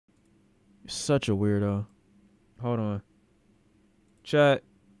Such a weirdo. Hold on. Chat.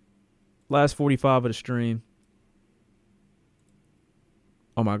 Last 45 of the stream.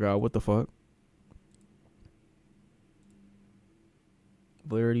 Oh my god, what the fuck?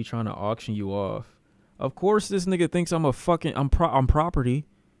 Clarity trying to auction you off. Of course this nigga thinks I'm a fucking I'm property.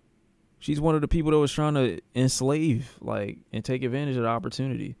 She's one of the people that was trying to enslave, like, and take advantage of the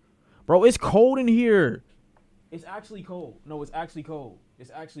opportunity. Bro, it's cold in here. It's actually cold. No, it's actually cold.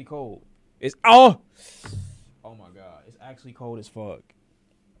 It's actually cold. It's oh my god. It's actually cold as fuck.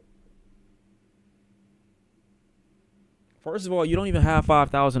 First of all, you don't even have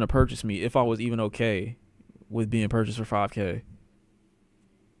 5,000 to purchase me if I was even okay with being purchased for 5K.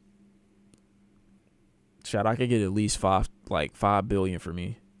 Shit, I could get at least 5 billion for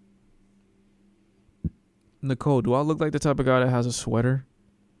me. Nicole, do I look like the type of guy that has a sweater?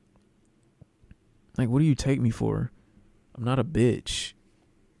 Like, what do you take me for? I'm not a bitch.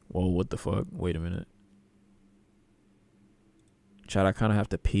 Whoa, what the fuck? Wait a minute. Chad, I kind of have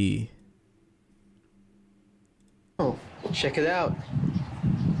to pee. Oh, check it out.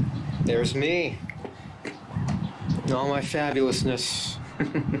 There's me. In all my fabulousness.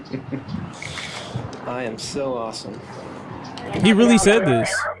 I am so awesome. He really said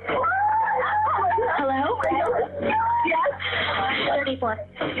this. Hello? Yes? 34.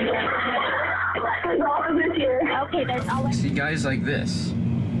 There's all of this here. Okay, there's all of... See guys like this.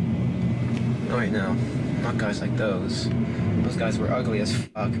 Oh wait, no. Not guys like those. Those guys were ugly as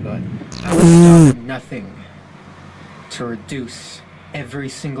fuck, but I would stop nothing to reduce every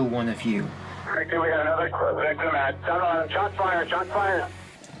single one of you. Okay, we got another victim at shots fired, shots fired.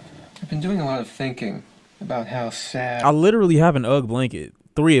 I've been doing a lot of thinking about how sad... I literally have an UGG blanket.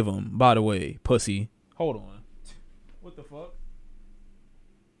 3 of them, by the way, pussy. Hold on. What the fuck?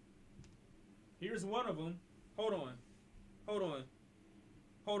 Here's one of them. Hold on. Hold on.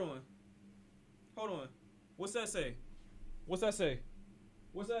 Hold on. Hold on. What's that say? What's that say?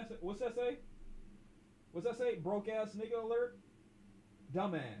 What's that say? What's that say? What's that say? Broke ass nigga alert?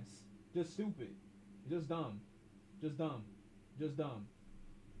 Dumbass. Just stupid. Just dumb. Just dumb. Just dumb.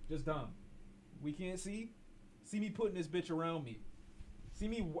 Just dumb. We can't see? See me putting this bitch around me. See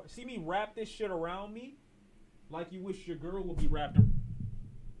me wrap this shit around me like you wish your girl would be wrapped.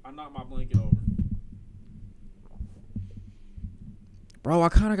 I knocked my blanket over. Bro, I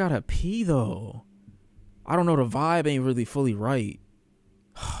kind of gotta pee though. I don't know, the vibe ain't really fully right.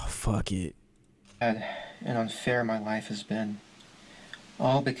 Fuck it. And unfair my life has been.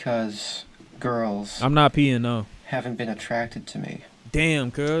 All because girls... I'm not peeing, no. ...haven't been attracted to me.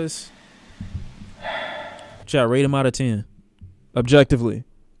 Damn, cuz. Chat, rate him out of 10. Objectively.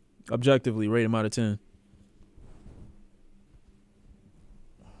 Objectively, rate him out of 10.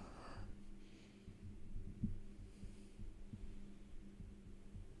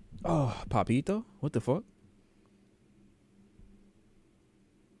 Oh, Papito? What the fuck?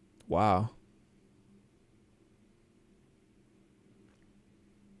 Wow.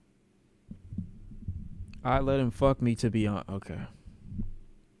 I let him fuck me to be on. Okay.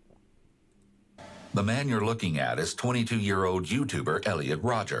 The man you're looking at is 22-year-old YouTuber Elliot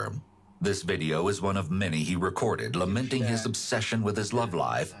Roger. This video is one of many he recorded lamenting his obsession with his love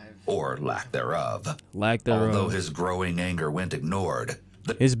life, or lack thereof. Lack thereof. Although his growing anger went ignored.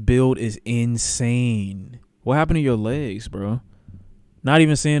 His build is insane. What happened to your legs, bro? Not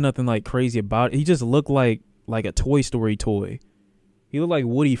even saying nothing like crazy about it. He just looked like a Toy Story toy. He looked like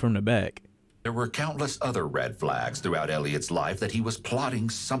Woody from the back. There were countless other red flags throughout Elliot's life that he was plotting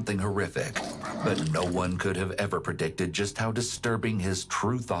something horrific. But no one could have ever predicted just how disturbing his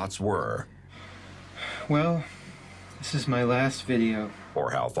true thoughts were. Well, this is my last video.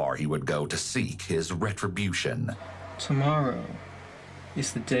 Or how far he would go to seek his retribution. Tomorrow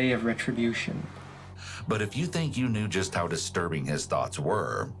is the day of retribution. But if you think you knew just how disturbing his thoughts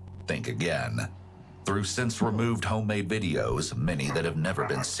were, think again. Through since-removed homemade videos, many that have never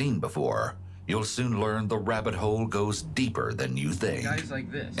been seen before, you'll soon learn the rabbit hole goes deeper than you think. Guys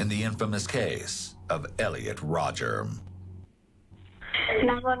like this. In the infamous case of Elliot Roger.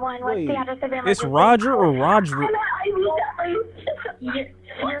 911, what's the address of your It's Roger or Roger?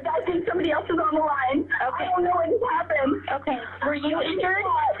 Your guy thinks somebody else is on the line. Okay. I don't know what just happened. Okay. Were you injured?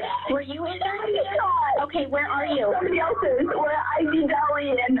 Were you injured? Okay, where are you? Somebody else's. We're at Ivy Deli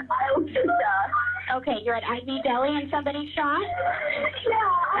in Isle Vista. Okay, you're at Ivy Deli and somebody shot?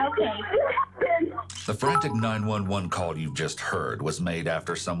 Yeah. Okay. The frantic 911 call you've just heard was made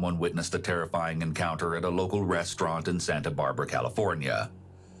after someone witnessed a terrifying encounter at a local restaurant in Santa Barbara, California.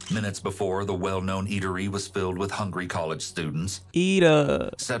 Minutes before, the well-known eatery was filled with hungry college students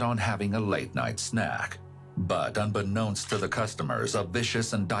set on having a late-night snack. But unbeknownst to the customers, a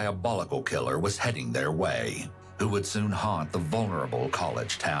vicious and diabolical killer was heading their way, who would soon haunt the vulnerable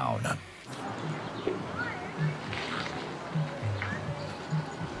college town.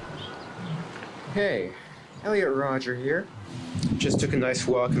 Hey, Elliot Roger here. Just took a nice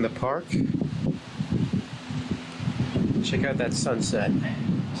walk in the park. Check out that sunset.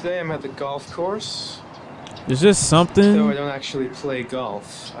 Today I'm at the golf course. Is this something? Though I don't actually play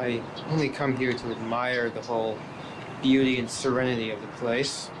golf, I only come here to admire the whole beauty and serenity of the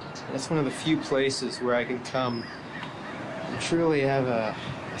place. And it's one of the few places where I can come and truly have a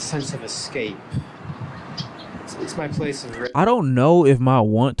sense of escape. It's my place of rest. I don't know if my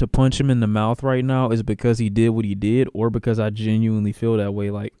want to punch him in the mouth right now is because he did what he did or because I genuinely feel that way,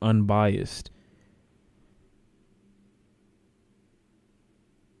 like unbiased.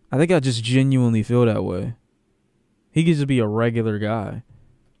 I think I just genuinely feel that way. He could just be a regular guy.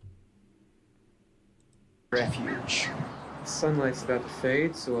 Refuge. The sunlight's about to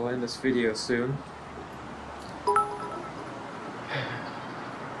fade, so I'll end this video soon.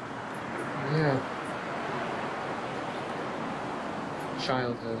 Yeah.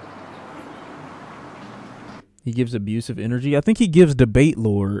 Childhood. He gives abusive energy. I think he gives debate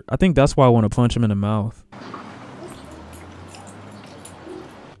lord. I think that's why I want to punch him in the mouth.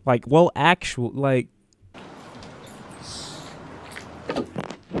 Like, well, actual, like...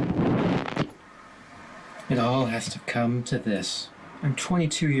 It all has to come to this. I'm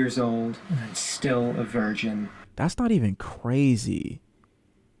 22 years old, and I'm still a virgin. That's not even crazy.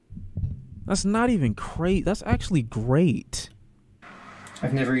 That's not even crazy. That's actually great.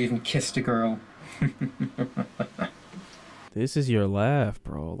 I've never even kissed a girl. This is your laugh,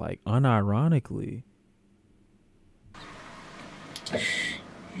 bro. Like, unironically.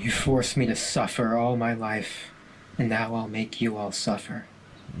 You forced me to suffer all my life, and now I'll make you all suffer.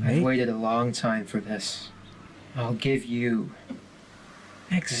 I've waited a long time for this. I'll give you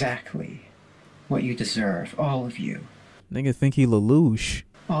exactly what you deserve, all of you. Nigga think he Lelouch.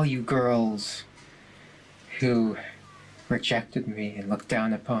 All you girls who rejected me and looked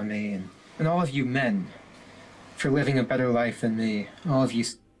down upon me, and all of you men for living a better life than me. All of you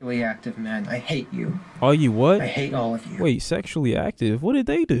sexually active men, I hate you. All you what? I hate all of you. Wait, sexually active? What did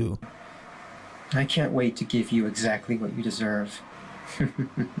they do? I can't wait to give you exactly what you deserve.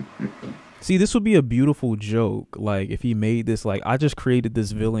 See, this would be a beautiful joke. Like, if he made this, like, I just created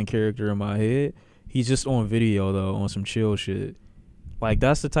this villain character in my head. He's just on video, though, on some chill shit. Like,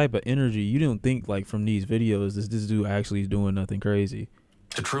 that's the type of energy you don't think, like, from these videos, this dude actually is doing nothing crazy.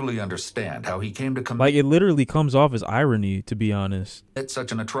 To truly understand how he came to commit Like, it literally comes off as irony, to be honest.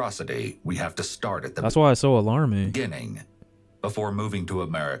 such an atrocity, we have to start at the That's why it's so alarming. beginning. Before moving to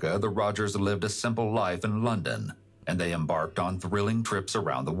America, the Rogers lived a simple life in London, and they embarked on thrilling trips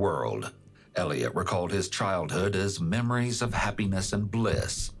around the world. Elliot recalled his childhood as memories of happiness and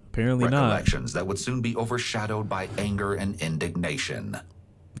bliss. Apparently not. Recollections that would soon be overshadowed by anger and indignation.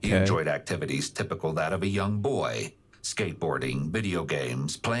 He enjoyed activities typical that of a young boy. Skateboarding, video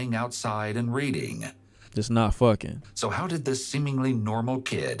games, playing outside, and reading. Just not fucking. So how did this seemingly normal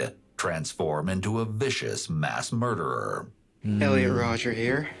kid transform into a vicious mass murderer? Elliot Roger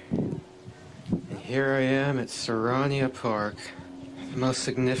here. And here I am at Serrania Park, the most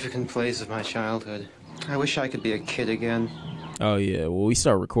significant place of my childhood. I wish I could be a kid again. Oh, yeah. Well, we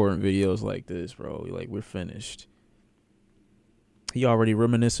start recording videos like this, bro. Like, we're finished. He already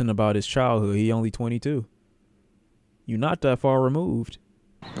reminiscing about his childhood. He only 22. You're not that far removed.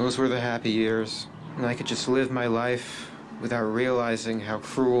 Those were the happy years, and I could just live my life without realizing how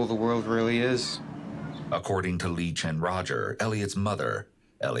cruel the world really is. According to Leach and Roger, Elliot's mother,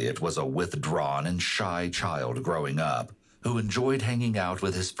 Elliot was a withdrawn and shy child growing up who enjoyed hanging out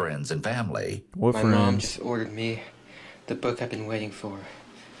with his friends and family. What My friends? mom just ordered me the book I've been waiting for.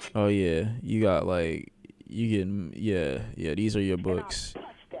 Oh, yeah. You got, like, you getting, yeah, these are your books.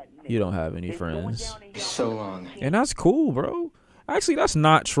 You don't have any friends. So long. And that's cool, bro. Actually, that's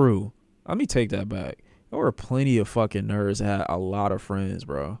not true. Let me take that back. There were plenty of fucking nerds that had a lot of friends,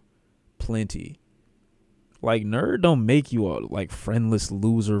 bro. Plenty. Like, nerd don't make you a, like, friendless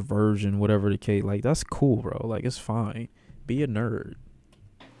loser version, whatever the case. Like, that's cool, bro. Like, it's fine. Be a nerd.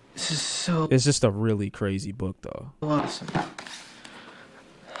 This is so It's just a really crazy book, though. awesome.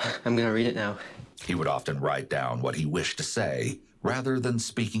 I'm gonna read it now. He would often write down what he wished to say, rather than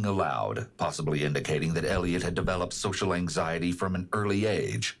speaking aloud, possibly indicating that Elliot had developed social anxiety from an early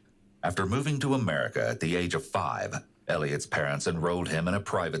age. After moving to America at the age of 5, Elliot's parents enrolled him in a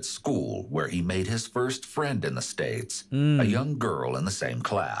private school where he made his first friend in the States, a young girl in the same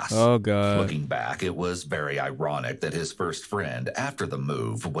class. Oh, God. Looking back, it was very ironic that his first friend after the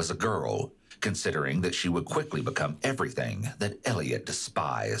move was a girl. considering that she would quickly become everything that Elliot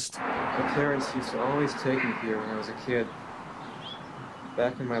despised. My parents used to always take me here when I was a kid.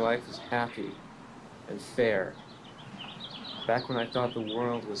 Back when my life was happy and fair. Back when I thought the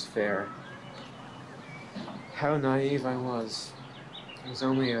world was fair. How naive I was. I was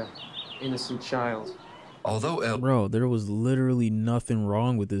only an innocent child. Although Bro, there was literally nothing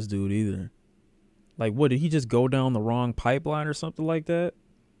wrong with this dude either. Like, what, did he just go down the wrong pipeline or something like that?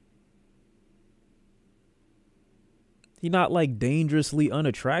 He not like dangerously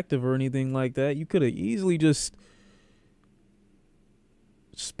unattractive or anything like that. You could have easily just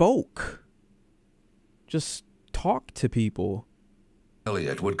spoke. Just talk to people.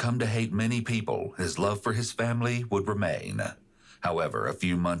 Elliot would come to hate many people, his love for his family would remain. However, a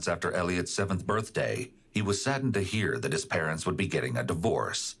few months after Elliot's 7th birthday, he was saddened to hear that his parents would be getting a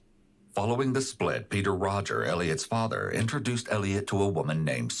divorce. Following the split, Peter Roger, Elliot's father, introduced Elliot to a woman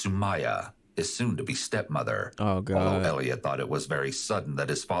named Sumaya, his soon-to-be stepmother. Oh, God. Although Elliot thought it was very sudden that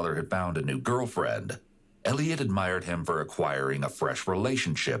his father had found a new girlfriend, Elliot admired him for acquiring a fresh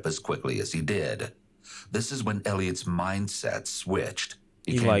relationship as quickly as he did. This is when Elliot's mindset switched.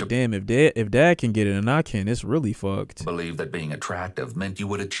 He's like, damn, if dad can get it and I can, it's really fucked. Believed that being attractive meant you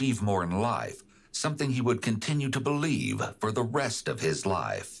would achieve more in life, something he would continue to believe for the rest of his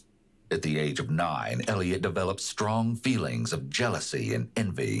life. At the age of 9, Elliot developed strong feelings of jealousy and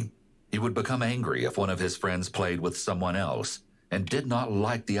envy. He would become angry if one of his friends played with someone else and did not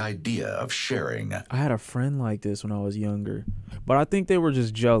like the idea of sharing. I had a friend like this when I was younger, but I think they were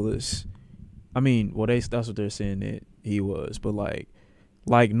just jealous. I mean, well, that's what they're saying that he was, but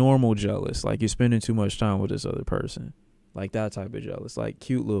like normal jealous, like you're spending too much time with this other person, like that type of jealous, like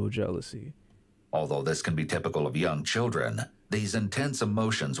cute little jealousy. Although this can be typical of young children, these intense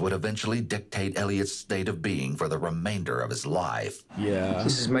emotions would eventually dictate Elliot's state of being for the remainder of his life. Yeah.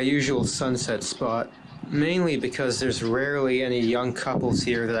 This is my usual sunset spot, mainly because there's rarely any young couples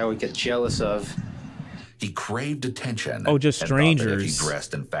here that I would get jealous of. He craved attention. Oh, just strangers. And thought that if he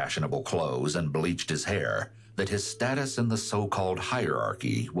dressed in fashionable clothes and bleached his hair, that his status in the so-called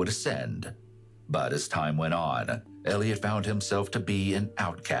hierarchy would ascend. But as time went on, Elliot found himself to be an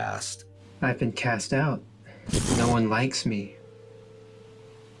outcast. I've been cast out. No one likes me.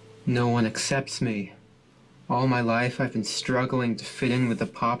 No one accepts me. All my life I've been struggling to fit in with the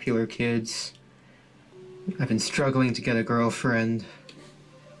popular kids. I've been struggling to get a girlfriend.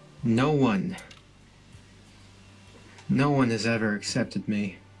 No one has ever accepted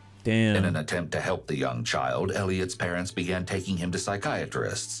me. Damn. In an attempt to help the young child, Elliot's parents began taking him to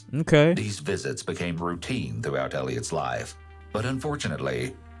psychiatrists. Okay. These visits became routine throughout Elliot's life, but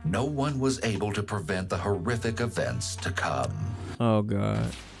unfortunately, no one was able to prevent the horrific events to come. Oh, God.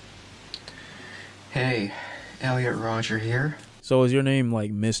 Hey, Elliot Roger here. So is your name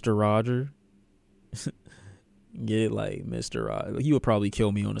like Mr. Roger? Get it, like Mr. Roger. He would probably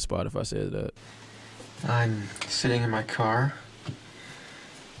kill me on the spot if I said that. I'm sitting in my car,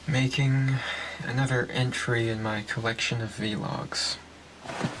 making another entry in my collection of vlogs.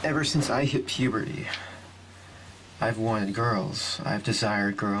 Ever since I hit puberty, I've wanted girls. I've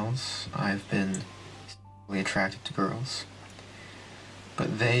desired girls. I've been sexually attracted to girls.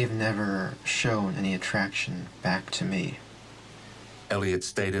 But they've never shown any attraction back to me. Elliot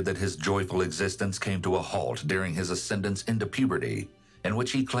stated that his joyful existence came to a halt during his ascendance into puberty, in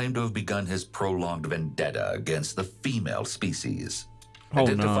which he claimed to have begun his prolonged vendetta against the female species. Oh,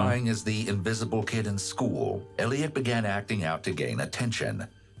 Identifying as the invisible kid in school, Elliot began acting out to gain attention,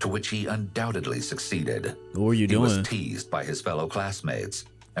 to which he undoubtedly succeeded. What were you doing? He was teased by his fellow classmates,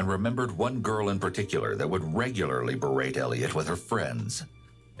 and remembered one girl in particular that would regularly berate Elliot with her friends.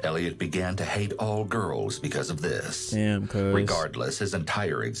 Elliot began to hate all girls because of this. Damn, cuz. Regardless, his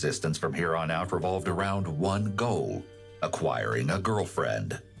entire existence from here on out revolved around one goal: acquiring a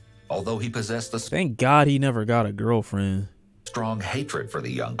girlfriend. Although he possessed a Thank God he never got a girlfriend. strong hatred for the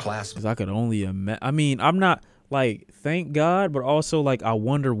young classmates. Because I could only imagine. I mean, I'm not like, thank God, but also like, I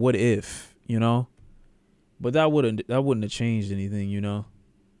wonder what if, you know? But that wouldn't have changed anything, you know?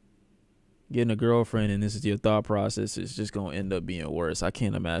 Getting a girlfriend and this is your thought process is just gonna end up being worse. I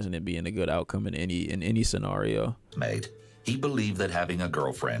can't imagine it being a good outcome in any scenario. He believed that having a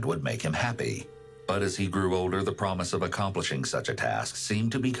girlfriend would make him happy. But as he grew older, the promise of accomplishing such a task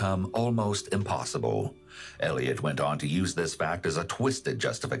seemed to become almost impossible. Elliot went on to use this fact as a twisted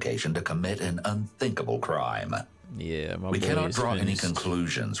justification to commit an unthinkable crime. Yeah, We cannot draw any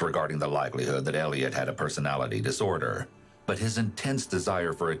conclusions regarding the likelihood that Elliot had a personality disorder, but his intense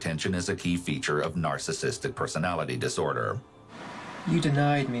desire for attention is a key feature of narcissistic personality disorder. You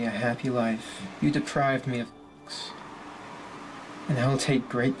denied me a happy life. You deprived me of sex. And I will take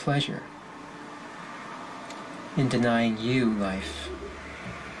great pleasure in denying you life.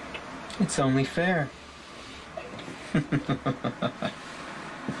 It's only fair.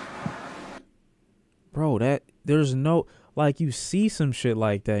 Bro, that there's no, like, you see some shit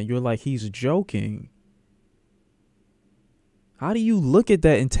like that and you're like, he's joking. How do you look at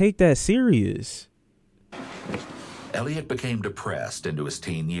that and take that serious? Elliot became depressed into his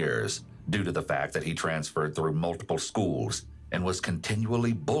teen years due to the fact that he transferred through multiple schools and was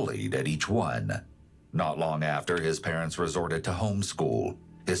continually bullied at each one. Not long after, his parents resorted to homeschool.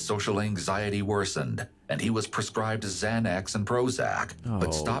 His social anxiety worsened, and he was prescribed Xanax and Prozac,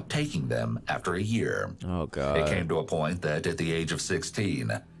 but stopped taking them after a year. Oh, God. It came to a point that at the age of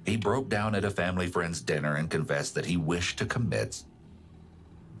 16, he broke down at a family friend's dinner and confessed that he wished to commit.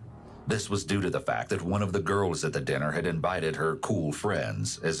 This was due to the fact that one of the girls at the dinner had invited her cool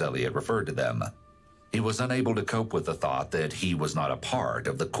friends, as Elliot referred to them. He was unable to cope with the thought that he was not a part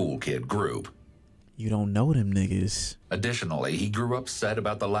of the cool kid group. You don't know them niggas. Additionally, he grew upset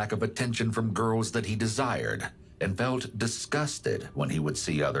about the lack of attention from girls that he desired and felt disgusted when he would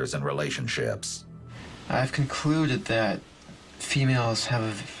see others in relationships. I've concluded that females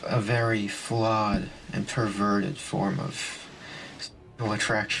have a very flawed and perverted form of sexual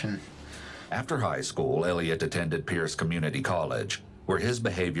attraction. After high school, Elliot attended Pierce Community College, where his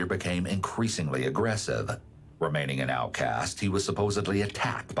behavior became increasingly aggressive. Remaining an outcast, he was supposedly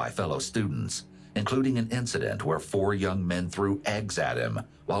attacked by fellow students, including an incident where 4 young men threw eggs at him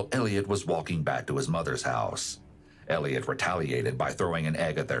while Elliot was walking back to his mother's house. Elliot retaliated by throwing an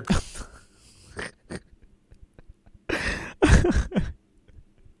egg at their...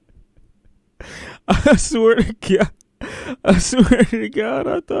 I swear to God. I swear to God,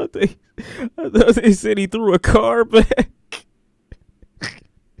 I thought they said he threw a car back.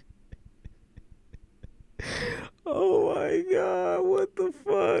 Oh my God, what the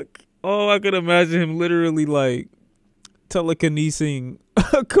fuck? Oh, I could imagine him literally like telekinesing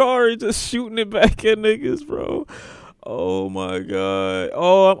a car and just shooting it back at niggas, bro. Oh my God.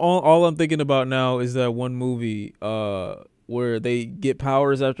 Oh, all I'm thinking about now is that one movie where they get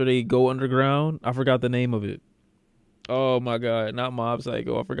powers after they go underground. I forgot the name of it. Oh my God, not Mob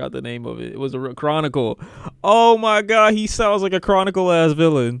Psycho. I forgot the name of it. It was a Chronicle. Oh my God, he sounds like a Chronicle ass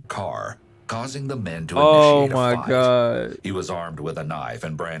villain. Car, causing the men to initiate a fight. Oh my God. He was armed with a knife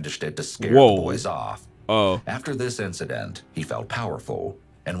and brandished it to scare the boys off. Oh. After this incident, he felt powerful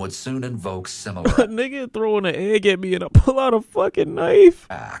and would soon invoke similar A nigga throwing an egg at me and I pull out a fucking knife.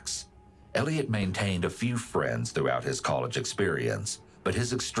 acts. Elliot maintained a few friends throughout his college experience, but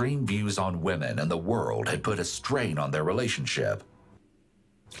his extreme views on women and the world had put a strain on their relationship.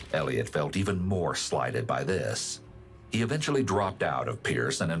 Elliot felt even more slighted by this. He eventually dropped out of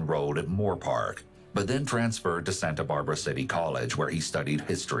Pierce and enrolled at Moore Park, but then transferred to Santa Barbara City College, where he studied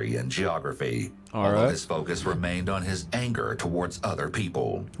history and geography, although his focus remained on his anger towards other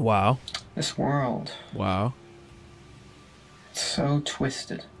people. Wow. This world. Wow. It's so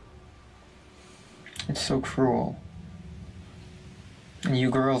twisted. It's so cruel. And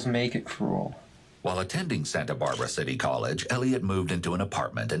you girls make it cruel. While attending Santa Barbara City College, Elliot moved into an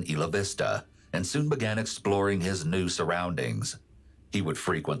apartment in Isla Vista and soon began exploring his new surroundings. He would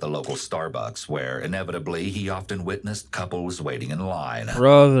frequent the local Starbucks, where inevitably he often witnessed couples waiting in line.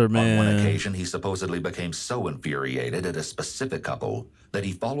 Brother, man. On one occasion, he supposedly became so infuriated at a specific couple that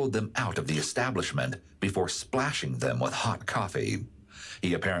he followed them out of the establishment before splashing them with hot coffee.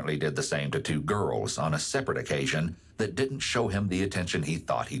 He apparently did the same to 2 girls on a separate occasion that didn't show him the attention he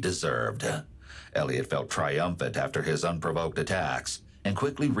thought he deserved. Elliot felt triumphant after his unprovoked attacks and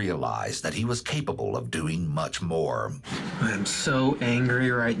quickly realized that he was capable of doing much more. I'm so angry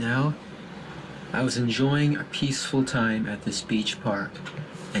right now. I was enjoying a peaceful time at this beach park,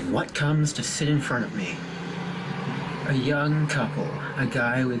 and what comes to sit in front of me? A young couple, a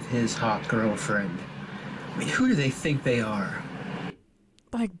guy with his hot girlfriend. I mean, who do they think they are?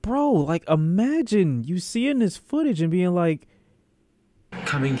 Like, bro, like, imagine you seeing this footage and being like,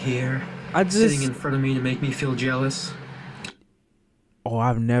 coming here, sitting in front of me to make me feel jealous.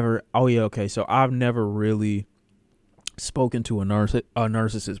 Oh yeah, okay, so I've never really spoken to a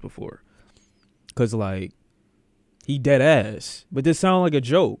narcissist before, cause like, he dead ass, but this sound like a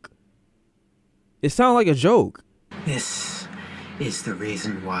joke. It sound like a joke. This is the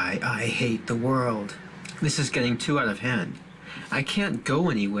reason why I hate the world. This is getting too out of hand. I can't go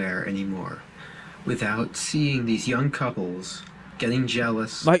anywhere anymore without seeing these young couples getting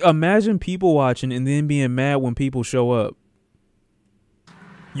jealous. Like, imagine people watching and then being mad when people show up.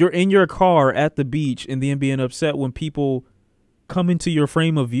 You're in your car at the beach and then being upset when people come into your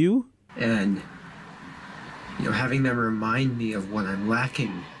frame of view. And, you know, having them remind me of what I'm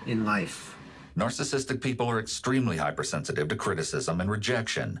lacking in life. Narcissistic people are extremely hypersensitive to criticism and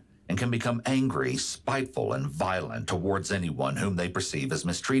rejection, and can become angry, spiteful, and violent towards anyone whom they perceive as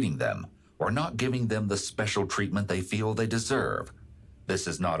mistreating them, or not giving them the special treatment they feel they deserve. This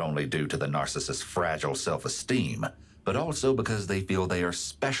is not only due to the narcissist's fragile self-esteem, but also because they feel they are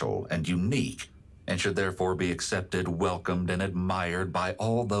special and unique, and should therefore be accepted, welcomed, and admired by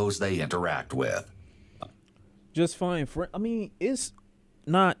all those they interact with. Just find friends. I mean, it's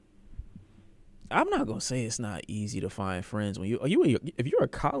not. I'm not gonna say it's not easy to find friends when if you're a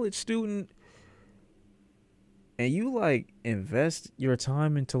college student and you like invest your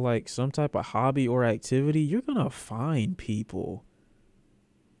time into like some type of hobby or activity, you're gonna find people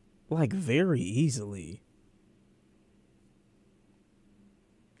like very easily.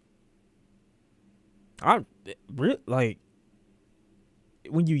 Like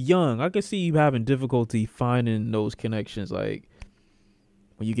when you're young, I could see you having difficulty finding those connections. Like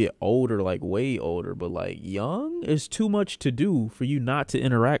when you get older, like way older, but like young, it's too much to do for you not to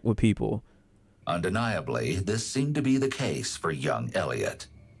interact with people. Undeniably, this seemed to be the case for young Elliot.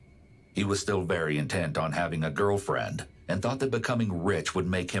 He was still very intent on having a girlfriend and thought that becoming rich would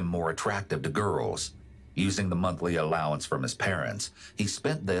make him more attractive to girls. Using the monthly allowance from his parents, he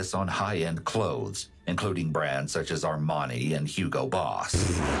spent this on high-end clothes, including brands such as Armani and Hugo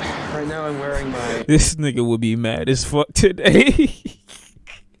Boss. Right now I'm wearing my... This nigga would be mad as fuck today.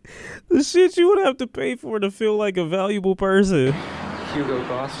 The shit you would have to pay for to feel like a valuable person. Hugo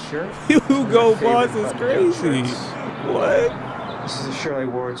Boss shirt. Hugo Boss is crazy. What? This is a shirt I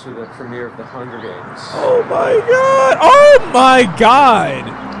wore to the premiere of The Hunger Games. Oh my god! Oh my god!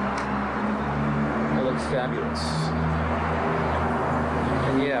 I look fabulous.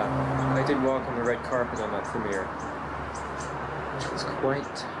 And yeah, I did walk on the red carpet on that premiere. It was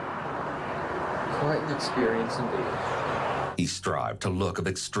quite an experience indeed. He strived to look of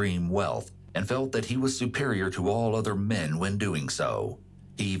extreme wealth and felt that he was superior to all other men when doing so.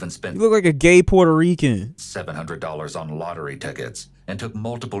 He even spent You look like a gay Puerto Rican. $700 on lottery tickets and took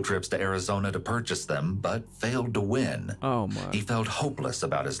multiple trips to Arizona to purchase them, but failed to win. Oh my. He felt hopeless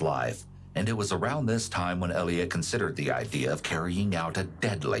about his life, and it was around this time when Elliot considered the idea of carrying out a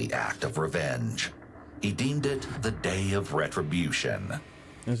deadly act of revenge. He deemed it the day of retribution.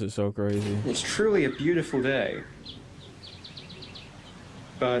 This is so crazy. It's truly a beautiful day.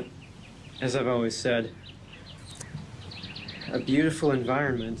 But, as I've always said, a beautiful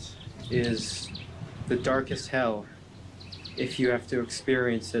environment is the darkest hell if you have to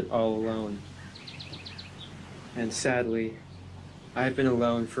experience it all alone. And sadly, I've been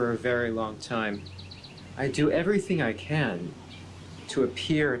alone for a very long time. I do everything I can to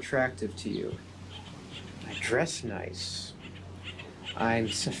appear attractive to you. I dress nice. I'm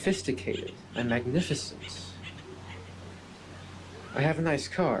sophisticated. I'm magnificent. I have a nice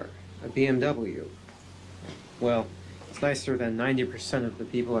car, a BMW. Well, it's nicer than 90% of the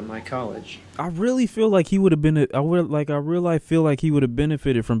people at my college. I really feel like he would have been. I really feel like he would have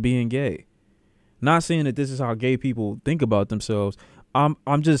benefited from being gay. Not saying that this is how gay people think about themselves. I'm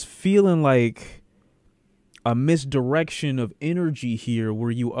just feeling like a misdirection of energy here,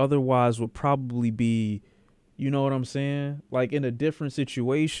 where you otherwise would probably be, you know what I'm saying? Like in a different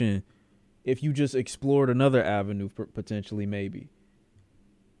situation, if you just explored another avenue, potentially, maybe.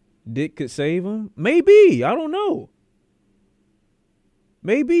 Dick could save him? Maybe. I don't know.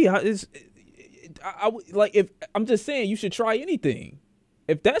 Maybe. Like, if I'm just saying you should try anything.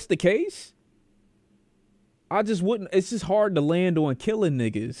 If that's the case, I just wouldn't. It's just hard to land on killing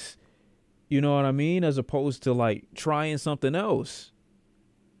niggas. You know what I mean? As opposed to like trying something else.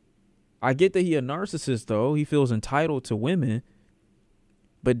 I get that he a narcissist though. He feels entitled to women.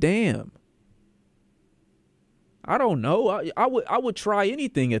 But damn. I don't know. I would try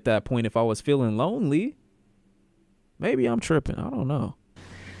anything at that point if I was feeling lonely. Maybe I'm tripping. I don't know.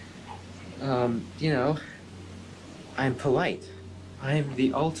 You know, I'm polite. I'm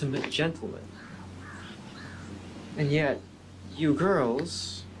the ultimate gentleman. And yet, you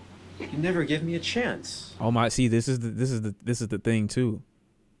girls, you never give me a chance. Oh my! See, this is the thing too.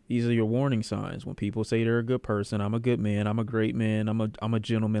 These are your warning signs. When people say they're a good person, I'm a good man, I'm a great man, I'm a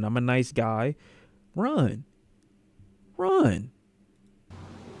gentleman, I'm a nice guy. Run. Run.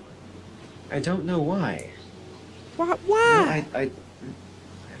 I don't know why. Why? I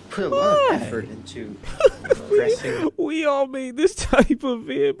put a lot of effort into dressing. We all made this type of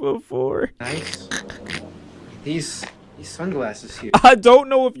vid before. Nice. These sunglasses here. I don't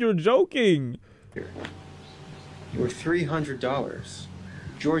know if you're joking. You were $300.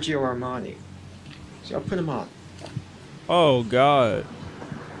 Giorgio Armani. So I'll put them on. Oh God.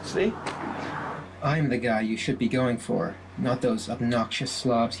 See? I'm the guy you should be going for, not those obnoxious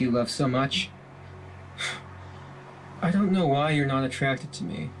slobs you love so much. I don't know why you're not attracted to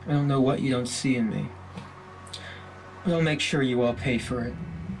me. I don't know what you don't see in me. But I'll make sure you all pay for it.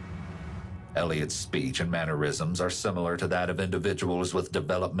 Elliot's speech and mannerisms are similar to that of individuals with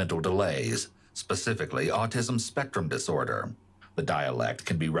developmental delays, specifically autism spectrum disorder. The dialect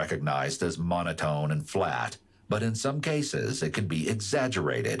can be recognized as monotone and flat, but in some cases it can be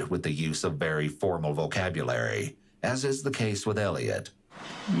exaggerated with the use of very formal vocabulary, as is the case with Elliot.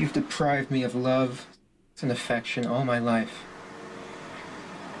 You've deprived me of love and affection all my life.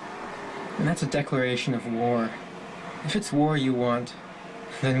 And that's a declaration of war. If it's war you want,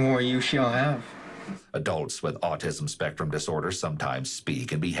 then war you shall have. Adults with autism spectrum disorder sometimes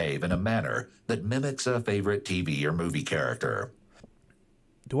speak and behave in a manner that mimics a favorite TV or movie character.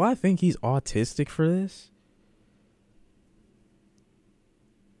 Do I think he's autistic for this?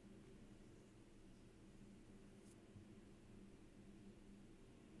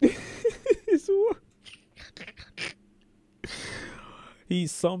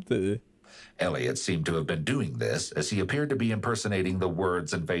 He's something. Elliot seemed to have been doing this as he appeared to be impersonating the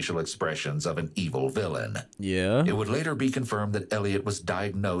words and facial expressions of an evil villain. Yeah. It would later be confirmed that Elliot was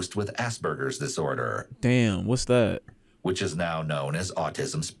diagnosed with Asperger's disorder. Damn, what's that? Which is now known as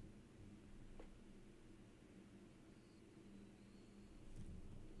autism.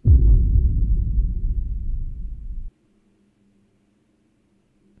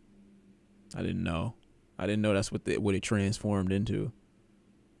 I didn't know. I didn't know that's what it transformed into.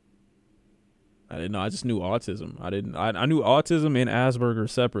 I didn't know. I just knew autism. I knew autism and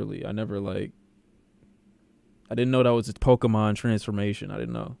Asperger's separately. I never I didn't know that was a Pokemon transformation. I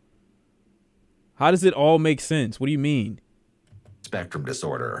didn't know. How does it all make sense? What do you mean? Spectrum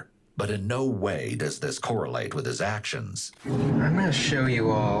disorder. But in no way does this correlate with his actions. I'm going to show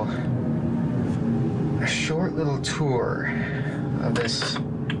you all a short little tour of this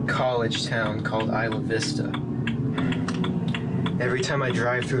college town called Isla Vista. Every time I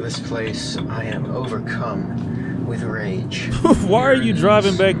drive through this place, I am overcome with rage. Why are you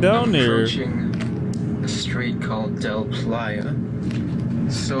driving back down there? Approaching a street called Del Playa.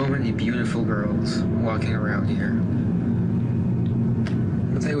 So many beautiful girls walking around here.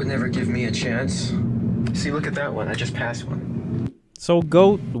 But they would never give me a chance. See, look at that one. I just passed one. So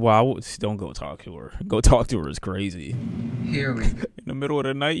go, wow, don't go talk to her. Go talk to her is crazy. Here we In the middle of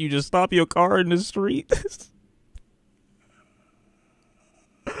the night, you just stop your car in the street.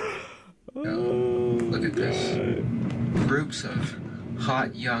 Look at this. Groups of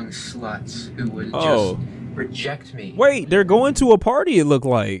hot young sluts who would just reject me. Wait, they're going to a party, it looked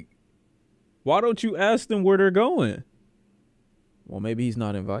like. Why don't you ask them where they're going? Well, maybe he's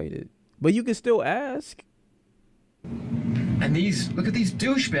not invited. But you can still ask. And look at these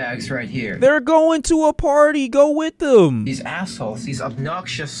douchebags right here. They're going to a party. Go with them. These assholes, these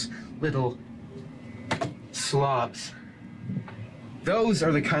obnoxious little slobs. Those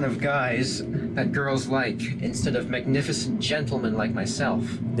are the kind of guys that girls like, instead of magnificent gentlemen like myself.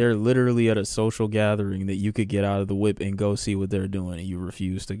 They're literally at a social gathering that you could get out of the whip and go see what they're doing, and you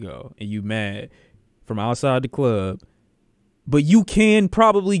refuse to go. And you mad from outside the club, but you can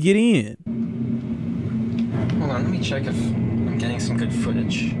probably get in. Hold on, let me check if I'm getting some good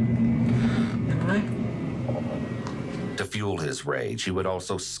footage. Am I? To fuel his rage, he would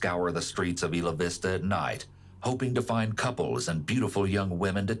also scour the streets of Isla Vista at night, hoping to find couples and beautiful young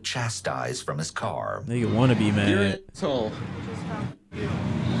women to chastise from his car. They want to be mad.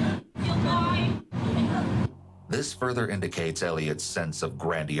 This further indicates Elliot's sense of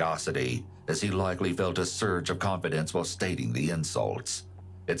grandiosity, as he likely felt a surge of confidence while stating the insults.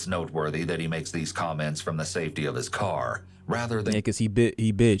 It's noteworthy that he makes these comments from the safety of his car, rather than because he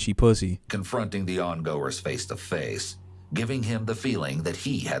bitch, he pussy. confronting the ongoers face to face, giving him the feeling that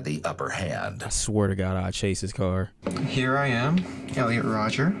he had the upper hand. I swear to God, I'd chase his car. Here I am, Elliot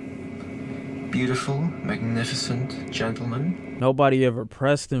Roger. Beautiful, magnificent gentleman. Nobody ever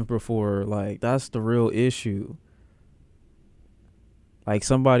pressed him before. Like, that's the real issue. Like,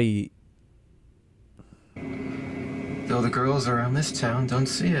 somebody... Though the girls around this town don't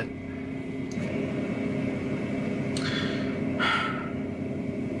see it.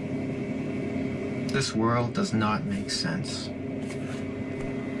 This world does not make sense.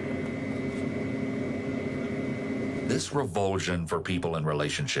 This revulsion for people in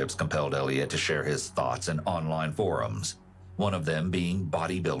relationships compelled Elliot to share his thoughts in online forums, one of them being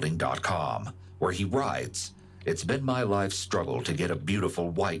bodybuilding.com, where he writes, "It's been my life's struggle to get a beautiful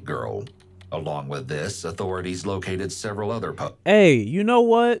white girl." Along with this, authorities located several other Hey, you know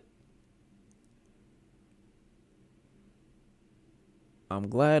what? I'm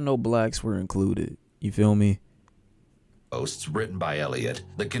glad no blacks were included. You feel me? Posts written by Elliot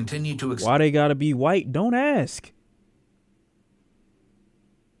that continue to why they gotta be white? Don't ask.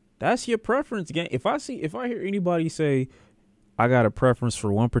 That's your preference, gang. If I hear anybody say, I got a preference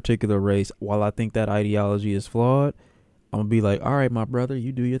for one particular race, while I think that ideology is flawed, I'm gonna be like, all right, my brother,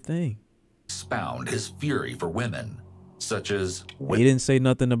 you do your thing. Expound his fury for women, such as He didn't say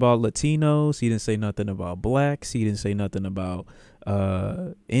nothing about Latinos. He didn't say nothing about blacks. He didn't say nothing about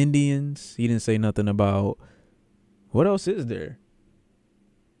Indians. He didn't say nothing about, what else is there?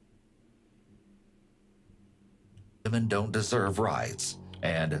 women don't deserve rights,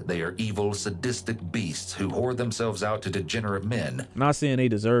 and they are evil, sadistic beasts who whore themselves out to degenerate men. Not saying they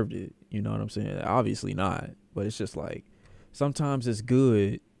deserved it. You know what I'm saying? Obviously not. But it's just like, sometimes it's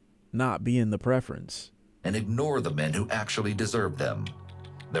good not being the preference. And ignore the men who actually deserve them.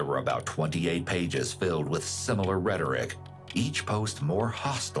 There were about 28 pages filled with similar rhetoric, each post more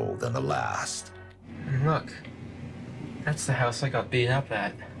hostile than the last. Look, that's the house I got beat up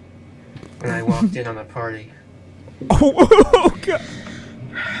at when I walked in on the party. Oh, God.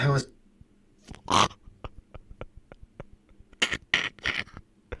 I was...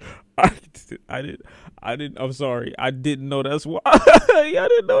 I didn't, I'm sorry. I didn't know that's why. I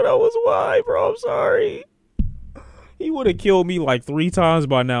didn't know that was why, bro. I'm sorry. He would have killed me like 3 times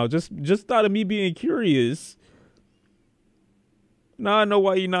by now. Just out of me being curious. Now I know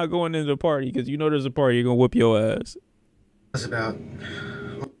why you're not going into the party, because you know there's a party, you're going to whoop your ass. was about...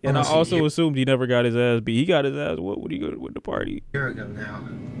 And I also assumed he never got his ass beat. He got his ass whooped when he go with the party. A year ago now.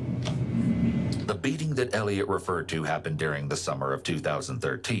 The beating that Elliot referred to happened during the summer of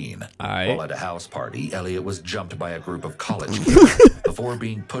 2013. While at a house party, Elliot was jumped by a group of college kids before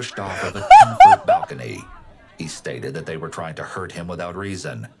being pushed off of a 10-foot balcony. He stated that they were trying to hurt him without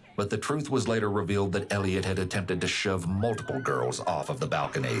reason, but the truth was later revealed that Elliot had attempted to shove multiple girls off of the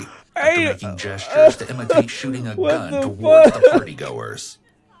balcony after making gestures to imitate shooting a gun towards the partygoers.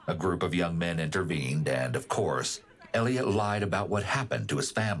 A group of young men intervened, and of course, Elliot lied about what happened to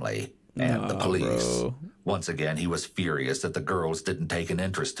his family and the police. Bro. Once again, he was furious that the girls didn't take an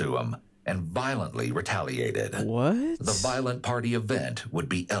interest to him and violently retaliated. What? The violent party event would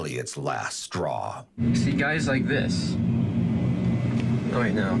be Elliot's last straw. See, guys like this. Oh,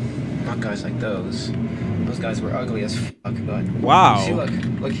 wait, no. Not guys like those. Those guys were ugly as fuck, but... Wow. See,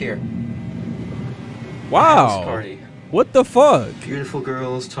 look here. Wow. House party. What the fuck? Beautiful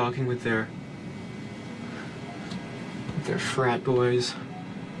girls talking with their frat boys.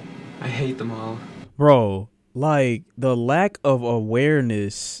 I hate them all. Bro, like the lack of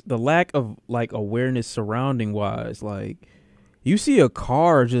awareness, awareness surrounding wise, like you see a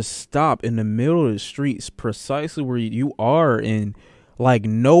car just stop in the middle of the streets precisely where you are, and like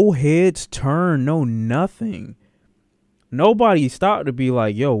no heads turn, no nothing. Nobody stopped to be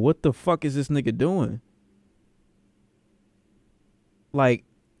like, yo, what the fuck is this nigga doing? Like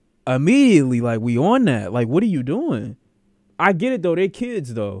immediately, like we on that. Like, what are you doing? I get it though, they're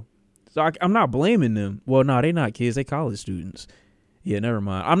kids though. So I'm not blaming them. Well, no, they're not kids. They college students. Yeah, never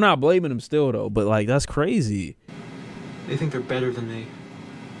mind. I'm not blaming them still, though. But, like, that's crazy. They think they're better than me.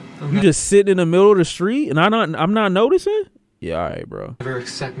 You just sitting in the middle of the street and I'm not noticing? Yeah, all right, bro. Never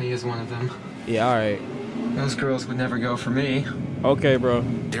accept me as one of them. Yeah, all right. Those girls would never go for me. Okay, bro.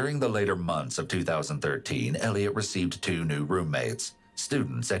 During the later months of 2013, Elliot received 2 new roommates,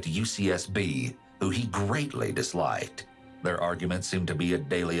 students at UCSB, who he greatly disliked. Their arguments seemed to be a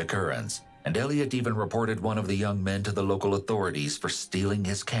daily occurrence, and Elliot even reported one of the young men to the local authorities for stealing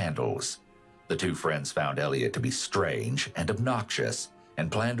his candles. The 2 friends found Elliot to be strange and obnoxious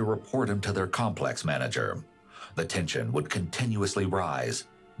and planned to report him to their complex manager. The tension would continuously rise,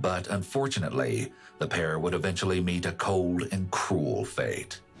 but unfortunately, the pair would eventually meet a cold and cruel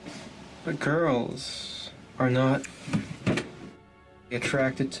fate. But girls are not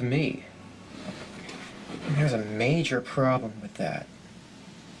attracted to me. And there's a major problem with that.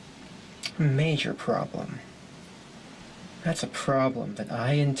 A major problem. That's a problem that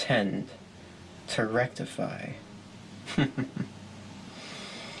I intend to rectify.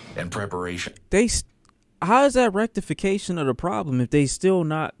 In preparation, how is that rectification of the problem if they still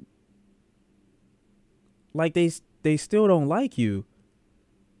not, like they still don't like you?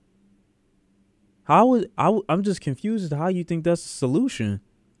 I'm just confused as to how you think that's a solution.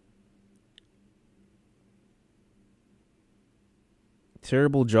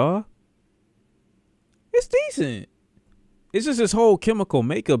 Terrible jaw? It's decent. It's just his whole chemical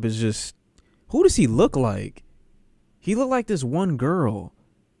makeup is just... Who does he look like? He looked like this one girl.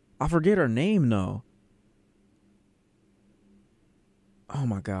 I forget her name, though. Oh,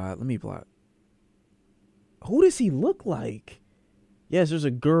 my God. Let me block. Who does he look like? Yes, there's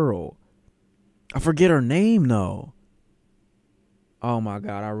a girl. I forget her name, though. Oh, my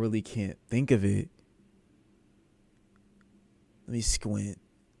God. I really can't think of it. Let me squint.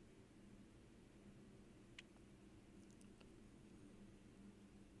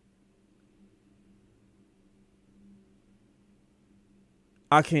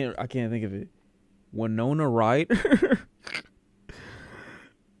 I can't think of it. Winona Ryder.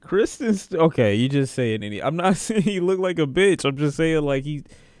 Kristen. Okay, you just saying any. I'm not saying he looked like a bitch. I'm just saying like he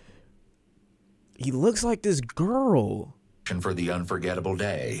looks like this girl. For the unforgettable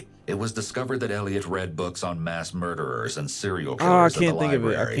day, it was discovered that Elliot read books on mass murderers and serial killers at the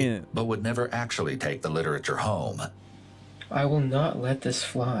library, but would never actually take the literature home. I will not let this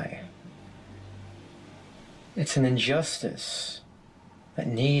fly. It's an injustice that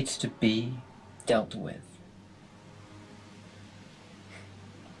needs to be dealt with.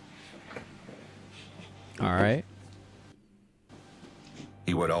 All right.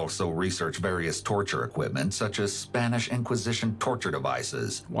 He would also research various torture equipment, such as Spanish Inquisition torture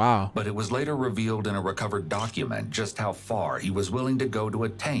devices. Wow. But it was later revealed in a recovered document just how far he was willing to go to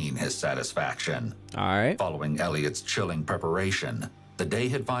attain his satisfaction. All right. Following Elliot's chilling preparation, the day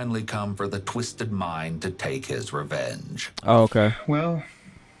had finally come for the twisted mind to take his revenge. Oh, okay. Well,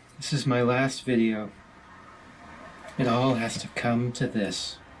 this is my last video. It all has to come to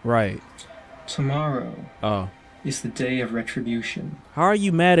this. Right. Tomorrow is the day of retribution. How are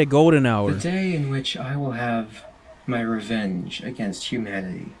you mad at golden hour? The day in which I will have my revenge against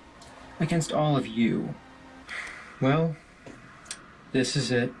humanity. Against all of you. Well, this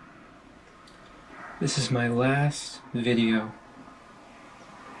is it. This is my last video.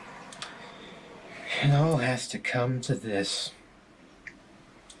 It all has to come to this.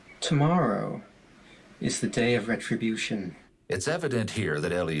 Tomorrow is the day of retribution. It's evident here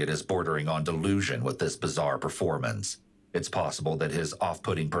that Elliot is bordering on delusion with this bizarre performance. It's possible that his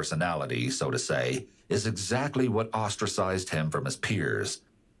off-putting personality, so to say, is exactly what ostracized him from his peers.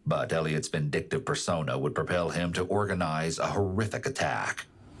 But Elliot's vindictive persona would propel him to organize a horrific attack.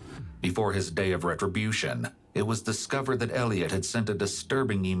 Before his day of retribution, it was discovered that Elliot had sent a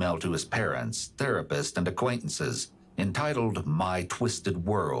disturbing email to his parents, therapists, and acquaintances entitled My Twisted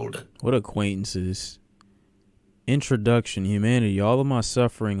World. What acquaintances? Introduction, humanity. All of my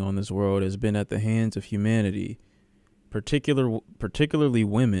suffering on this world has been at the hands of humanity, particularly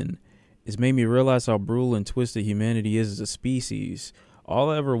women. It's made me realize how brutal and twisted humanity is as a species. All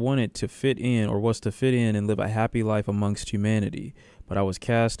I ever wanted to fit in, or was to fit in and live a happy life amongst humanity, but I was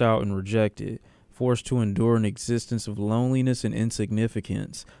cast out and rejected, forced to endure an existence of loneliness and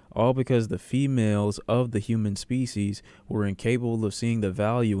insignificance, all because the females of the human species were incapable of seeing the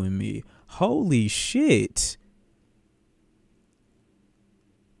value in me. Holy shit!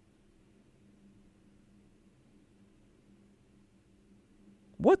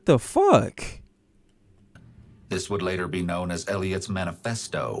 What the fuck? This would later be known as Elliot's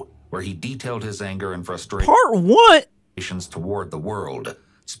Manifesto, where he detailed his anger and frustration Part 1? Toward the world,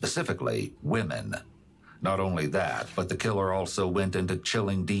 specifically women. Not only that, but the killer also went into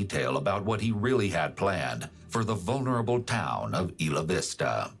chilling detail about what he really had planned for the vulnerable town of Isla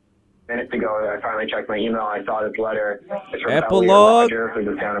Vista. Minutes ago, I finally checked my email. I saw this letter. It's from Epilogue. Roger, who's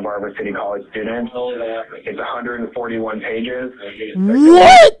a Santa Barbara City College student. It's 141 pages.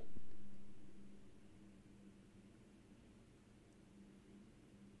 What?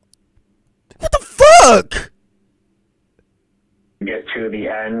 What the fuck? Get to the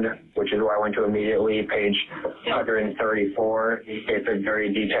end, which is where I went to immediately, page 134. It's a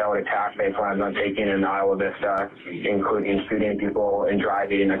very detailed attack they planned on taking in Isla Vista, including shooting people and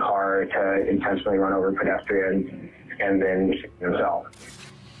driving a car to intentionally run over pedestrians and then shooting themselves.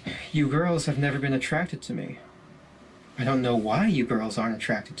 You girls have never been attracted to me. I don't know why you girls aren't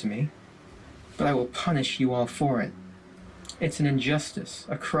attracted to me, but I will punish you all for it. It's an injustice,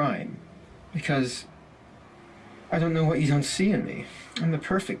 a crime, because I don't know what you don't see in me. I'm the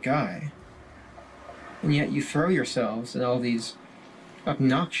perfect guy. And yet you throw yourselves at all these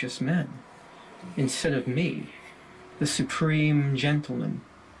obnoxious men instead of me, the supreme gentleman.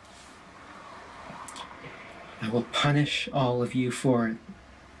 I will punish all of you for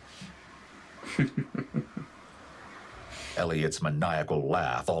it. Elliot's maniacal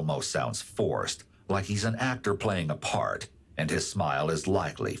laugh almost sounds forced, like he's an actor playing a part, and his smile is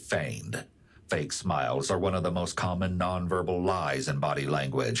likely feigned. Fake smiles are one of the most common nonverbal lies in body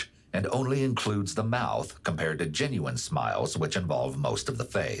language, and only includes the mouth compared to genuine smiles, which involve most of the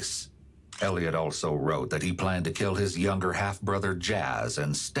face. Elliot also wrote that he planned to kill his younger half-brother Jazz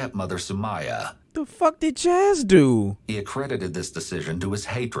and stepmother Sumaya. The fuck did Jazz do? He accredited this decision to his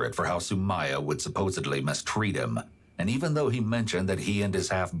hatred for how Sumaya would supposedly mistreat him, and even though he mentioned that he and his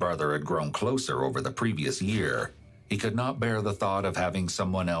half-brother had grown closer over the previous year, he could not bear the thought of having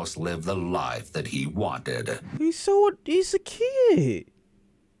someone else live the life that he wanted. He's a kid.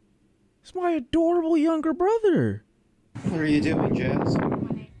 It's my adorable younger brother. What are you doing, Jazz?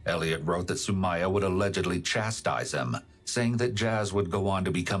 Elliot wrote that Sumaya would allegedly chastise him, saying that Jazz would go on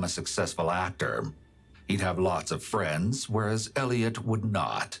to become a successful actor. He'd have lots of friends, whereas Elliot would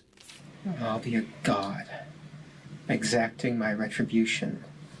not. I'll be a god, exacting my retribution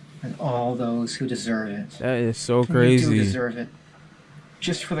on all those who deserve it. That is so You crazy. do deserve it,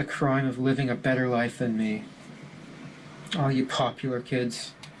 just for the crime of living a better life than me. All you popular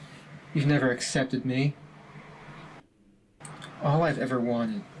kids, you've never accepted me. All I've ever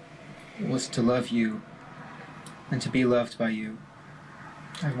wanted was to love you and to be loved by you.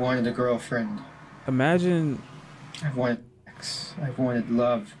 I wanted a girlfriend. Imagine. I've wanted sex. I've wanted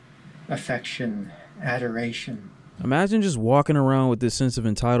love, affection, adoration. Imagine just walking around with this sense of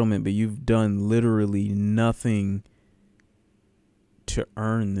entitlement, but you've done literally nothing to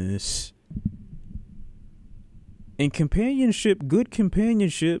earn this. And companionship, good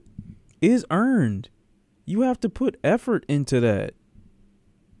companionship, is earned. You have to put effort into that.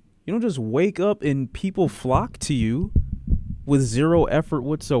 You don't just wake up and people flock to you with zero effort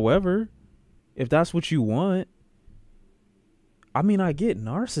whatsoever, if that's what you want. I mean, I get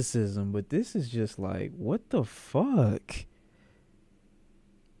narcissism, but this is just like, what the fuck?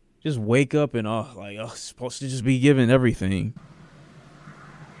 Just wake up and, supposed to just be given everything.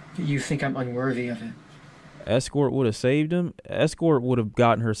 You think I'm unworthy of it? Escort would have saved him. Escort would have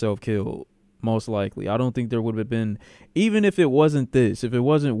gotten herself killed, most likely. I don't think there would have been, even if it wasn't this, if it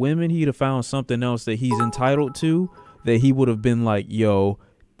wasn't women, he'd have found something else that he's entitled to, that he would have been like, yo,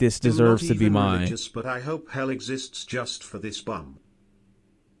 this deserves to be mine. But I hope hell exists just for this bum.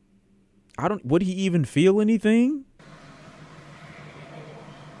 Would he even feel anything?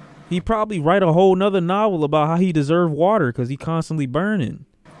 He'd probably write a whole nother novel about how he deserved water because he constantly burning.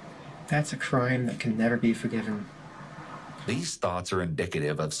 That's a crime that can never be forgiven. These thoughts are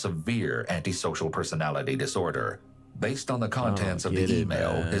indicative of severe antisocial personality disorder. Based on the contents of the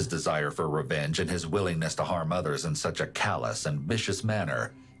email, his desire for revenge and his willingness to harm others in such a callous and vicious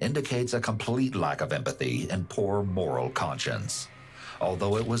manner indicates a complete lack of empathy and poor moral conscience.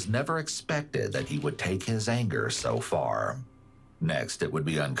 Although it was never expected that he would take his anger so far. Next, it would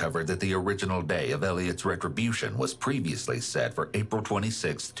be uncovered that the original day of Elliot's retribution was previously set for April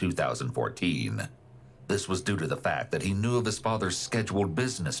 26, 2014. This was due to the fact that he knew of his father's scheduled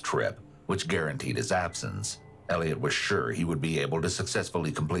business trip, which guaranteed his absence. Elliot was sure he would be able to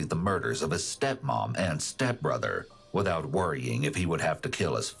successfully complete the murders of his stepmom and stepbrother without worrying if he would have to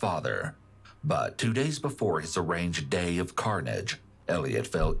kill his father. But 2 days before his arranged day of carnage, Elliot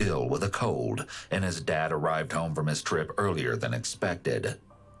fell ill with a cold, and his dad arrived home from his trip earlier than expected.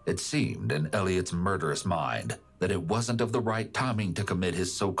 It seemed in Elliot's murderous mind that it wasn't of the right timing to commit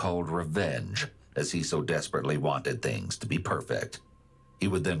his so-called revenge, as he so desperately wanted things to be perfect. He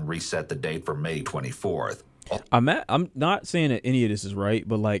would then reset the date for May 24th. I'm not saying that any of this is right,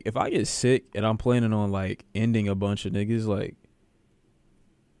 but like if I get sick and I'm planning on like ending a bunch of niggas, like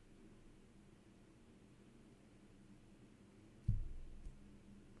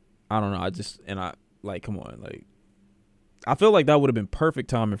I don't know, come on, like I feel like that would have been perfect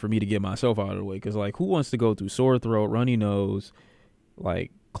timing for me to get myself out of the way, because like who wants to go through sore throat, runny nose,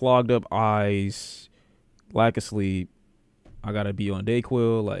 like clogged up eyes, lack of sleep, I gotta be on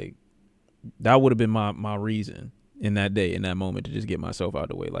Dayquil. Like that would have been my reason in that day, in that moment, to just get myself out of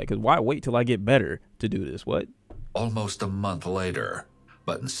the way. Like, 'cause why wait till I get better to do this? What? Almost a month later,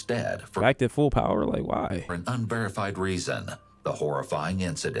 but instead, back at full power? Like, why? For an unverified reason, the horrifying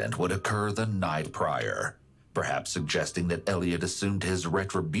incident would occur the night prior, perhaps suggesting that Elliot assumed his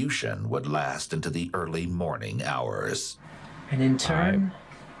retribution would last into the early morning hours. And in turn,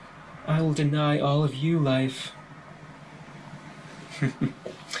 I will deny all of you life.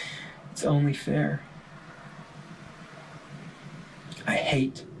 It's only fair. I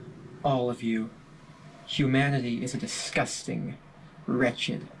hate all of you. Humanity is a disgusting,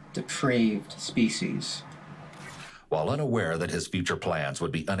 wretched, depraved species. While unaware that his future plans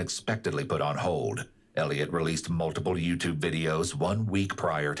would be unexpectedly put on hold, Elliot released multiple YouTube videos 1 week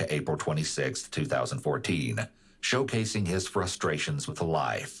prior to April 26, 2014, showcasing his frustrations with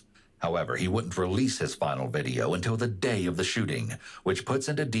life. However, he wouldn't release his final video until the day of the shooting, which puts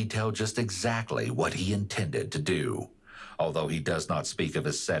into detail just exactly what he intended to do. Although he does not speak of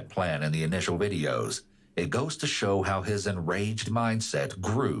his set plan in the initial videos, it goes to show how his enraged mindset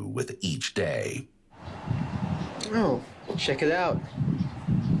grew with each day. Oh, check it out.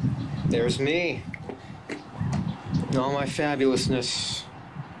 There's me. In all my fabulousness.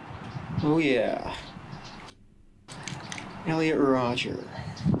 Oh yeah. Elliot Roger.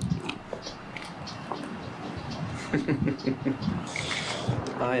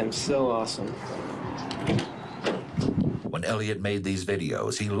 I am so awesome. When Elliot made these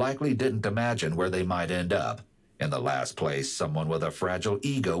videos, he likely didn't imagine where they might end up. In the last place, someone with a fragile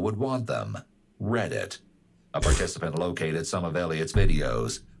ego would want them. Reddit. A participant located some of Elliot's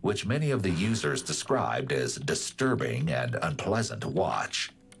videos, which many of the users described as disturbing and unpleasant to watch.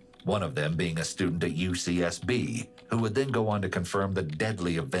 One of them being a student at UCSB, who would then go on to confirm the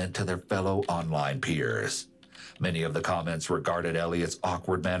deadly event to their fellow online peers. Many of the comments regarded Elliot's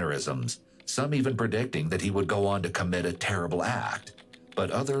awkward mannerisms, some even predicting that he would go on to commit a terrible act.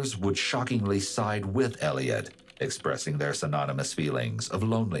 But others would shockingly side with Elliot, expressing their synonymous feelings of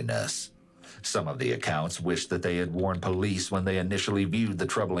loneliness. Some of the accounts wished that they had warned police when they initially viewed the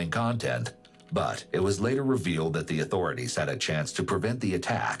troubling content, but it was later revealed that the authorities had a chance to prevent the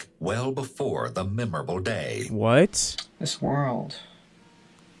attack well before the memorable day. What? This world.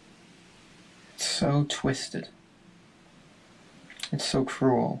 It's so twisted. It's so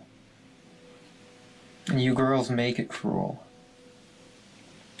cruel. And you girls make it cruel.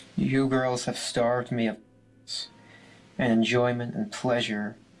 You girls have starved me of and enjoyment and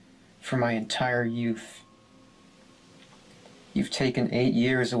pleasure for my entire youth. You've taken 8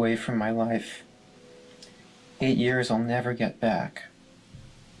 years away from my life. 8 years I'll never get back.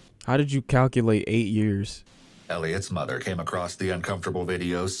 How did you calculate 8 years? Elliot's mother came across the uncomfortable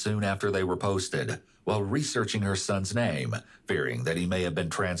videos soon after they were posted, while researching her son's name, fearing that he may have been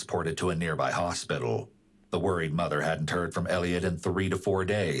transported to a nearby hospital. The worried mother hadn't heard from Elliot in 3 to 4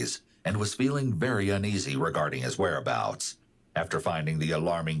 days, and was feeling very uneasy regarding his whereabouts. After finding the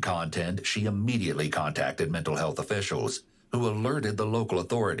alarming content, she immediately contacted mental health officials, who alerted the local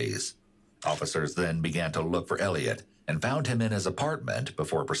authorities. Officers then began to look for Elliot and found him in his apartment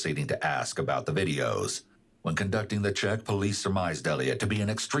before proceeding to ask about the videos. When conducting the check, police surmised Elliot to be an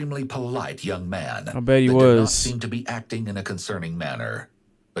extremely polite young man. I bet he but was. did not seem to be acting in a concerning manner.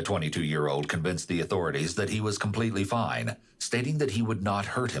 The 22-year-old convinced the authorities that he was completely fine, stating that he would not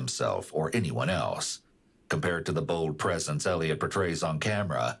hurt himself or anyone else. Compared to the bold presence Elliot portrays on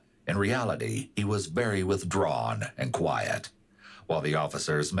camera, in reality, he was very withdrawn and quiet. While the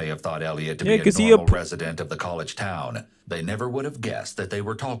officers may have thought Elliot to be a normal resident of the college town, they never would have guessed that they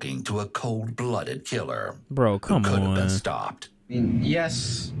were talking to a cold-blooded killer. Bro, come who could have on. been stopped. I mean,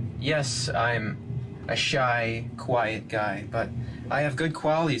 yes, I'm a shy, quiet guy, but I have good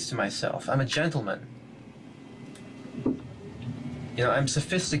qualities to myself. I'm a gentleman. You know, I'm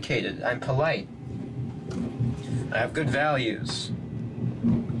sophisticated, I'm polite. I have good values.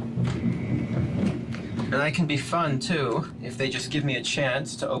 And I can be fun, too, if they just give me a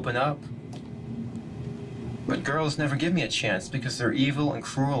chance to open up. But girls never give me a chance because they're evil and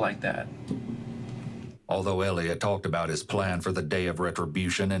cruel like that. Although Elliot talked about his plan for the Day of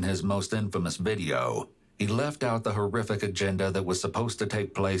Retribution in his most infamous video, he left out the horrific agenda that was supposed to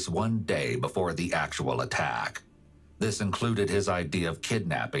take place one day before the actual attack. This included his idea of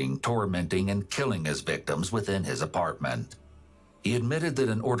kidnapping, tormenting, and killing his victims within his apartment. He admitted that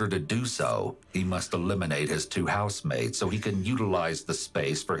in order to do so, he must eliminate his 2 housemates so he can utilize the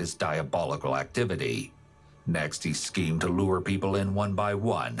space for his diabolical activity. Next, he schemed to lure people in one by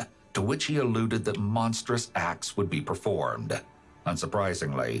one, to which he alluded that monstrous acts would be performed.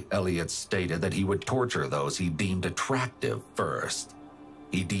 Unsurprisingly, Elliot stated that he would torture those he deemed attractive first.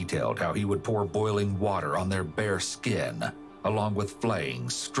 He detailed how he would pour boiling water on their bare skin, along with flaying,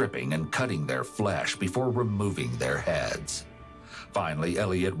 stripping, and cutting their flesh before removing their heads. Finally,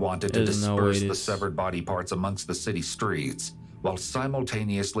 Elliot wanted to disperse the severed body parts amongst the city streets, while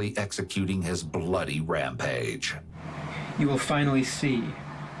simultaneously executing his bloody rampage. You will finally see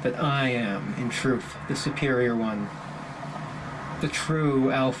that I am, in truth, the superior one. The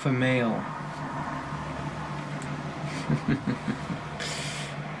true alpha male.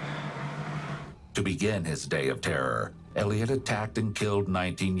 To begin his day of terror, Elliot attacked and killed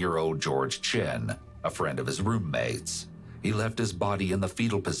 19-year-old George Chin, a friend of his roommates. He left his body in the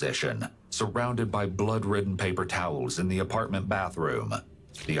fetal position, surrounded by blood-ridden paper towels in the apartment bathroom.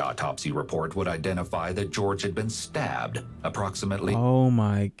 The autopsy report would identify that George had been stabbed approximately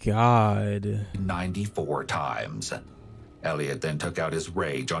 94 times. Elliot then took out his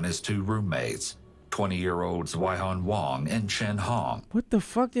rage on his 2 roommates, 20-year-olds Waihan Wong and Chen Hong. What the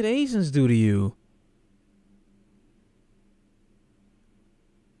fuck did Asians do to you?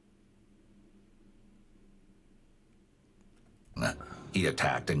 He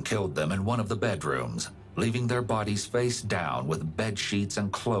attacked and killed them in one of the bedrooms, leaving their bodies face down with bed sheets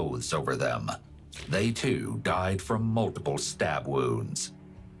and clothes over them. They too died from multiple stab wounds.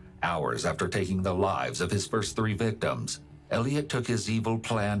 Hours after taking the lives of his first 3 victims, Elliot took his evil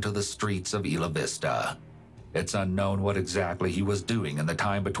plan to the streets of Isla Vista. It's unknown what exactly he was doing in the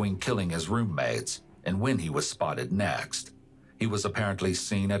time between killing his roommates and when he was spotted next. He was apparently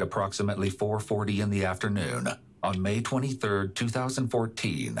seen at approximately 4:40 in the afternoon, On May 23,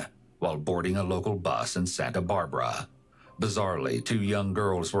 2014, while boarding a local bus in Santa Barbara. Bizarrely, two young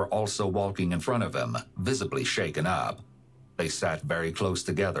girls were also walking in front of him, visibly shaken up. They sat very close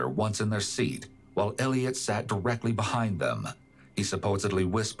together, once in their seat, while Elliot sat directly behind them. He supposedly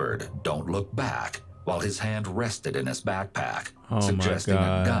whispered, "Don't look back," while his hand rested in his backpack, suggesting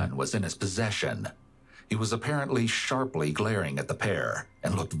a gun was in his possession. He was apparently sharply glaring at the pair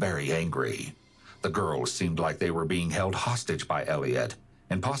and looked very angry. The girls seemed like they were being held hostage by Elliot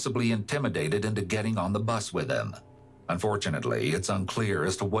and possibly intimidated into getting on the bus with him. Unfortunately, it's unclear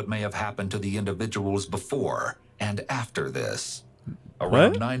as to what may have happened to the individuals before and after this.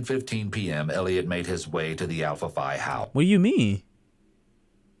 Around 9:15 p.m., Elliot made his way to the Alpha Phi house. What do you mean?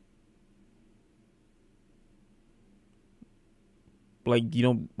 Like, you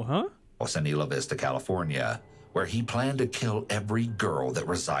don't, huh? In Isla Vista, California, where he planned to kill every girl that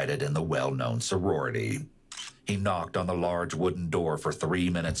resided in the well-known sorority. He knocked on the large wooden door for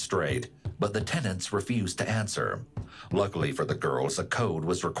 3 minutes straight, but the tenants refused to answer. Luckily for the girls, a code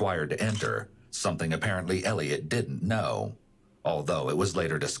was required to enter, something apparently Elliot didn't know, although it was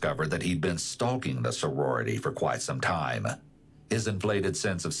later discovered that he'd been stalking the sorority for quite some time. His inflated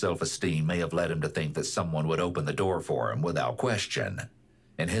sense of self-esteem may have led him to think that someone would open the door for him without question.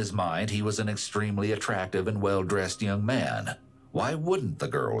 In his mind, he was an extremely attractive and well-dressed young man. Why wouldn't the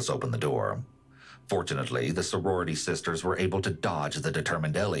girls open the door? Fortunately, the sorority sisters were able to dodge the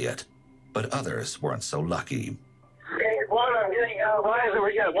determined Elliot, but others weren't so lucky. One, I'm getting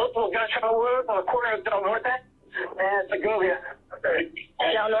we got multiple gunshot wounds on the corner of Del Norte and Segovia.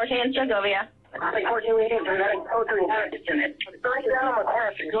 Del Norte and Segovia. Unfortunately, we had it. 30 down on the corner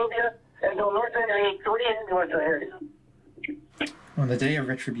of Segovia and Del Norte, and 3 into the area. On the day of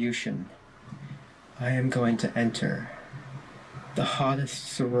retribution, I am going to enter the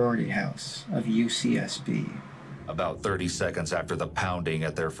hottest sorority house of UCSB. About 30 seconds after the pounding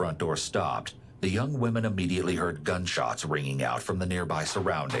at their front door stopped, the young women immediately heard gunshots ringing out from the nearby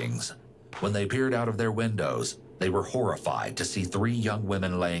surroundings. When they peered out of their windows, they were horrified to see 3 young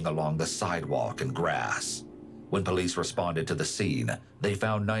women laying along the sidewalk and grass. When police responded to the scene, they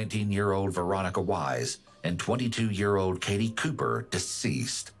found 19-year-old Veronica Wise and 22-year-old Katie Cooper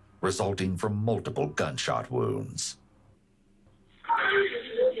deceased, resulting from multiple gunshot wounds.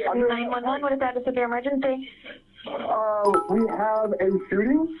 911, what is that? Is it your emergency? We have a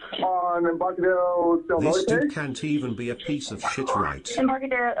shooting on Embarcadero Del Norte. This dude can't even be a piece of shit, right?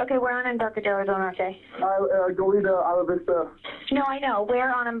 Embarcadero, okay, we're on Embarcadero Del Norte. Goleta, Isla Vista. No, I know.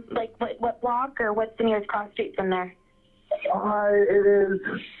 Where on, like, what block or what's the nearest cross street from there? It is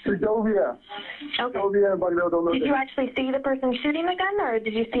Segovia. Okay. Segovia, Embarcadero Del Norte. Did you actually see the person shooting the gun, or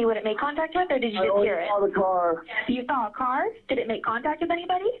did you see what it made contact with, or did you just hear it? I saw the car. You saw a car? Did it make contact with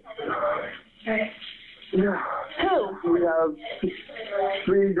anybody? Yeah. Who? We have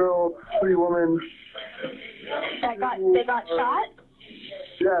 3 girls, 3 women. They got shot?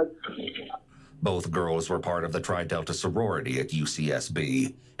 Yes. Both girls were part of the Tri Delta sorority at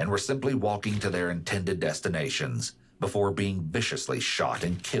UCSB and were simply walking to their intended destinations before being viciously shot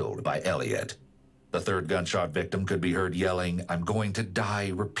and killed by Elliot. The third gunshot victim could be heard yelling, "I'm going to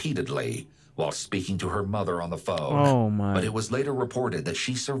die," repeatedly while speaking to her mother on the phone. Oh my. But it was later reported that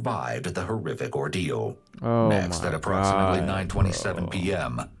she survived the horrific ordeal. Oh Next, my at approximately God, 9:27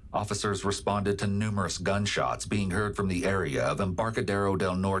 p.m., officers responded to numerous gunshots being heard from the area of Embarcadero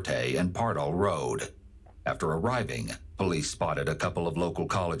Del Norte and Pardal Road. After arriving, police spotted a couple of local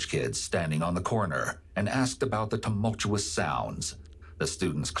college kids standing on the corner and asked about the tumultuous sounds. The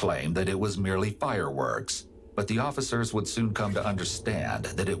students claimed that it was merely fireworks, but the officers would soon come to understand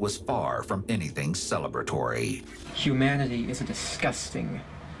that it was far from anything celebratory. Humanity is a disgusting,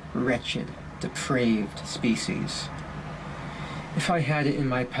 wretched, depraved species. If I had it in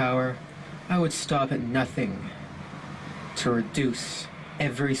my power, I would stop at nothing to reduce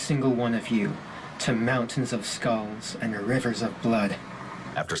every single one of you to mountains of skulls and rivers of blood.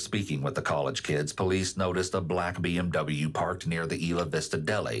 After speaking with the college kids, police noticed a black BMW parked near the Isla Vista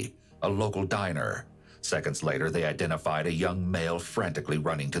Deli, a local diner. Seconds later, they identified a young male frantically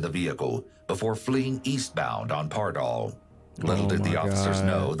running to the vehicle before fleeing eastbound on Pardal. Little did the officers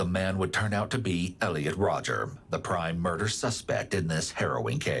know the man would turn out to be Elliot Roger, the prime murder suspect in this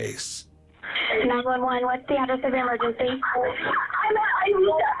harrowing case. 911, what's the address of your emergency? I'm at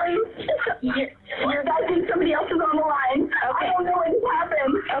Your guy thinks somebody else is on the line. Okay. I don't know what just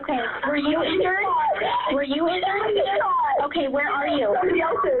happened. Okay. Were you injured? Were you injured? Okay, where are you? Somebody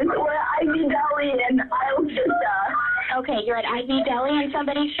else's. We're at Ivy Deli in Isla Vista. Okay, you're at Ivy Deli and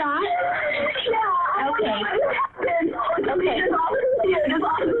somebody shot? Yeah. Okay. Okay. There's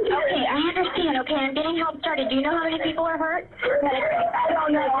officers here. Okay, I understand. Okay, I'm getting help started. Do you know how many people are hurt? I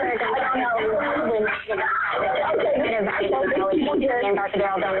don't know.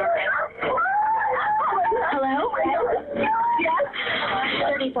 Hello? Yes?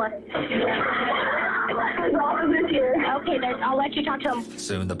 34. There's officers here. Okay, I'll let you talk to them.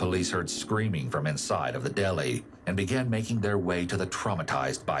 Soon the police heard screaming from inside of the deli and began making their way to the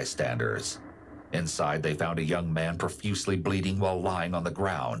traumatized bystanders. Inside, they found a young man profusely bleeding while lying on the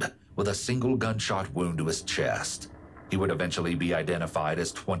ground with a single gunshot wound to his chest. He would eventually be identified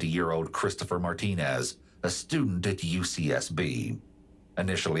as 20-year-old Christopher Martinez, a student at UCSB.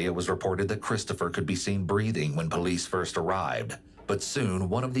 Initially, it was reported that Christopher could be seen breathing when police first arrived, but soon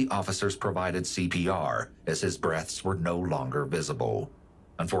one of the officers provided CPR as his breaths were no longer visible.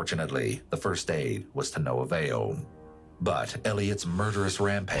 Unfortunately, the first aid was to no avail. But Elliot's murderous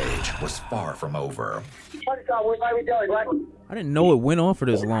rampage was far from over. I didn't know it went on for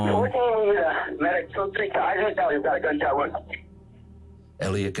this long.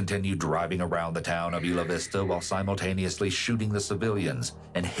 Elliot continued driving around the town of Isla Vista while simultaneously shooting the civilians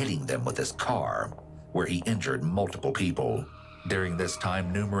and hitting them with his car, where he injured multiple people. During this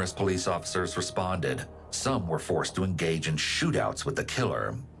time, numerous police officers responded. Some were forced to engage in shootouts with the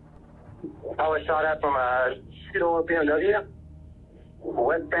killer. I was shot at from a Skidmore BMW,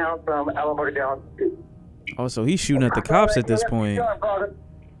 westbound from Alameda down. Oh, so he's shooting at the cops at this point. CPR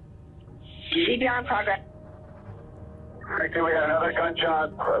in progress. Okay, we got another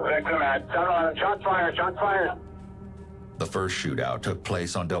gunshot. Victim at shots fired, shots fired. The first shootout took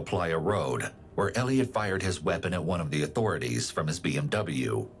place on Del Playa Road, where Elliot fired his weapon at one of the authorities from his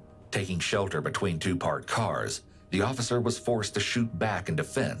BMW. Taking shelter between two parked cars, the officer was forced to shoot back in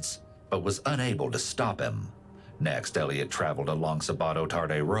defense, but was unable to stop him. Next, Elliot traveled along Sabato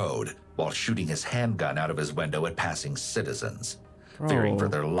Tarde Road while shooting his handgun out of his window at passing citizens. Fearing for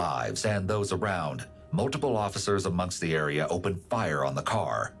their lives and those around, multiple officers amongst the area opened fire on the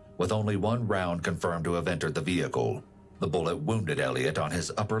car, with only one round confirmed to have entered the vehicle. The bullet wounded Elliot on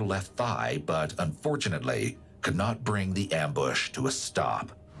his upper left thigh, but unfortunately could not bring the ambush to a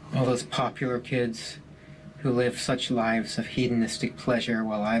stop. All those popular kids who live such lives of hedonistic pleasure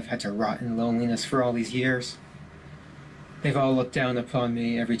while I've had to rot in loneliness for all these years. They've all looked down upon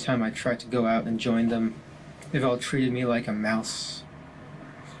me every time I tried to go out and join them. They've all treated me like a mouse.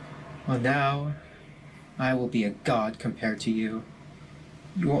 Well, now, I will be a god compared to you.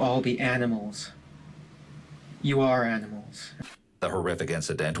 You will all be animals. You are animals. The horrific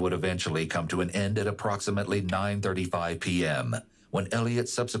incident would eventually come to an end at approximately 9:35 p.m., when Elliot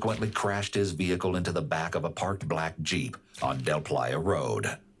subsequently crashed his vehicle into the back of a parked black Jeep on Del Playa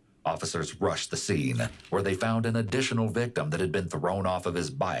Road. Officers rushed the scene, where they found an additional victim that had been thrown off of his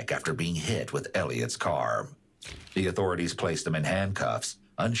bike after being hit with Elliot's car. The authorities placed him in handcuffs,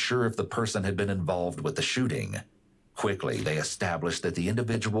 unsure if the person had been involved with the shooting. Quickly, they established that the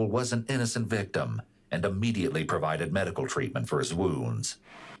individual was an innocent victim and immediately provided medical treatment for his wounds.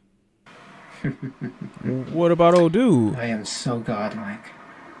 What about old dude? I am so godlike.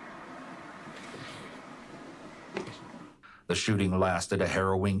 The shooting lasted a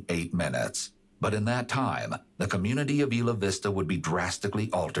harrowing 8 minutes, but in that time, the community of Isla Vista would be drastically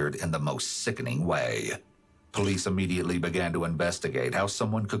altered in the most sickening way. Police immediately began to investigate how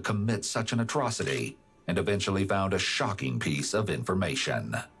someone could commit such an atrocity, and eventually found a shocking piece of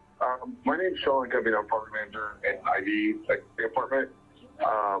information. My name's Sean Kevin. I'm apartment manager at ID, like the apartment.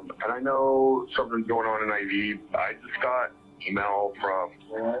 And I know something's going on in ID. I just got an email from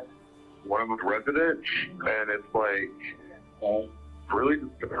one of the residents, and it's like really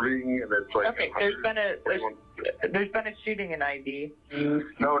disturbing. And it's like okay, there's been a shooting in ID.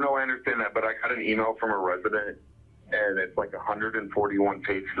 No, I understand that, but I got an email from a resident, and it's like 141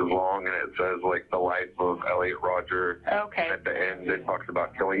 pages long, and it says like the life of Elliot Roger. Okay. At the end, it talks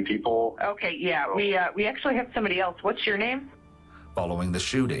about killing people. Okay, yeah, so, we actually have somebody else. What's your name? Following the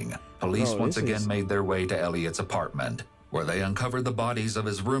shooting, police once again made their way to Elliot's apartment, where they uncovered the bodies of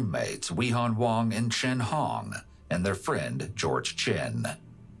his roommates Wei-Han Wong and Chen Hong, and their friend George Chin.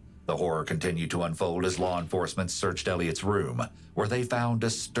 The horror continued to unfold as law enforcement searched Elliot's room, where they found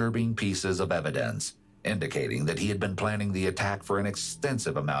disturbing pieces of evidence, indicating that he had been planning the attack for an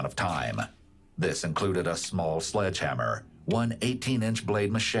extensive amount of time. This included a small sledgehammer, one 18-inch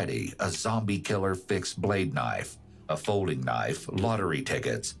blade machete, a zombie killer fixed blade knife, a folding knife, lottery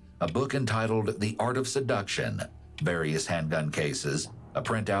tickets, a book entitled The Art of Seduction, various handgun cases, a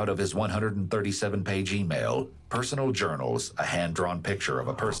printout of his 137-page email, personal journals, a hand-drawn picture of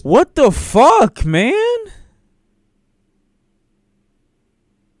a person. What the fuck, man?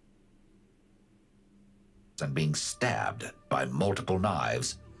 and being stabbed by multiple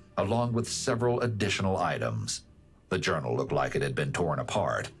knives, along with several additional items. The journal looked like it had been torn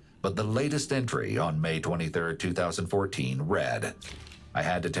apart, but the latest entry on May 23, 2014 read, "I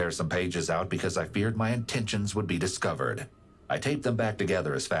had to tear some pages out because I feared my intentions would be discovered. I taped them back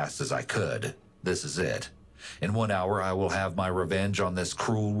together as fast as I could. This is it. In 1 hour, I will have my revenge on this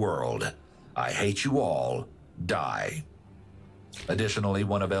cruel world. I hate you all. Die." Additionally,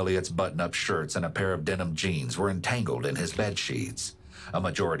 one of Elliot's button-up shirts and a pair of denim jeans were entangled in his bed sheets. A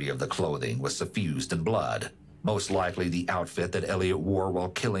majority of the clothing was suffused in blood, most likely the outfit that Elliot wore while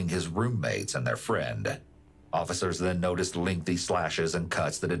killing his roommates and their friend. Officers then noticed lengthy slashes and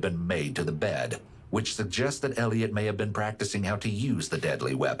cuts that had been made to the bed, which suggests that Elliot may have been practicing how to use the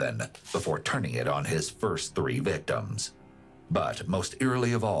deadly weapon before turning it on his first 3 victims. But most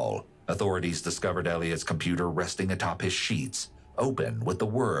eerily of all, authorities discovered Elliot's computer resting atop his sheets, open with the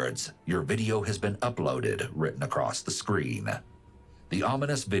words, "Your video has been uploaded," written across the screen. The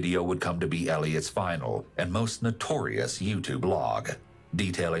ominous video would come to be Elliot's final and most notorious YouTube log,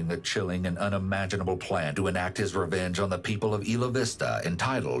 detailing the chilling and unimaginable plan to enact his revenge on the people of Isla Vista,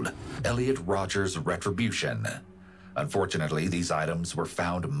 entitled Elliot Rogers' Retribution. Unfortunately, these items were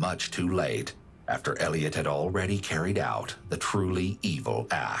found much too late, after Elliot had already carried out the truly evil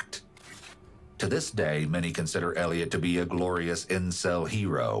act. To this day, many consider Elliot to be a glorious incel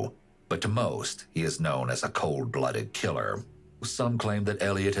hero, but to most, he is known as a cold-blooded killer. Some claim that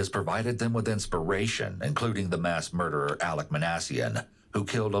Elliot has provided them with inspiration, including the mass murderer Alec Manassian, who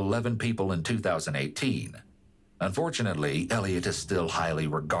killed 11 people in 2018. Unfortunately, Elliot is still highly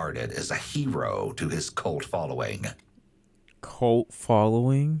regarded as a hero to his cult following. Cult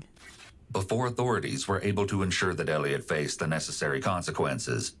following? Before authorities were able to ensure that Elliot faced the necessary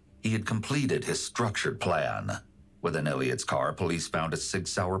consequences, he had completed his structured plan. Within Elliot's car, police found a Sig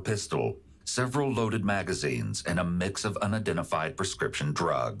Sauer pistol, several loaded magazines, and a mix of unidentified prescription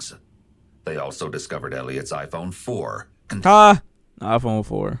drugs. They also discovered Elliot's iPhone 4, iPhone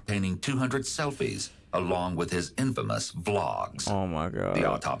 4, containing 200 selfies, along with his infamous vlogs. Oh my God. The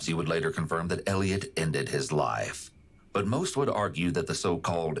autopsy would later confirm that Elliot ended his life. But most would argue that the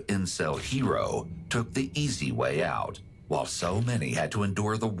so-called incel hero took the easy way out, while so many had to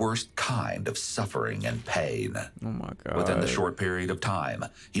endure the worst kind of suffering and pain. Oh my God. Within the short period of time,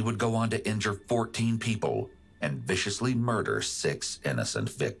 he would go on to injure 14 people and viciously murder 6 innocent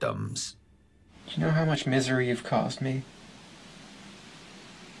victims. Do you know how much misery you've caused me?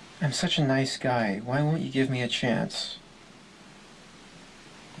 I'm such a nice guy. Why won't you give me a chance?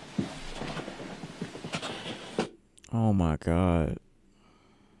 Oh my God.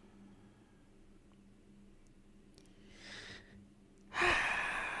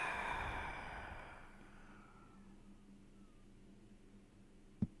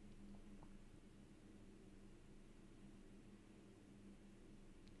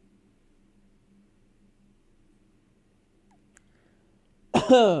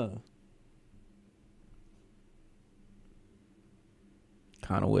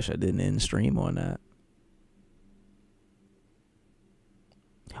 Kind of wish I didn't end stream on that.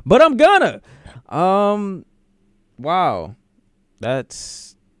 But I'm gonna. Wow.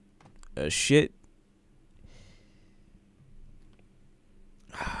 That's a shit.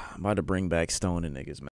 I'm about to bring back Stone and niggas, man.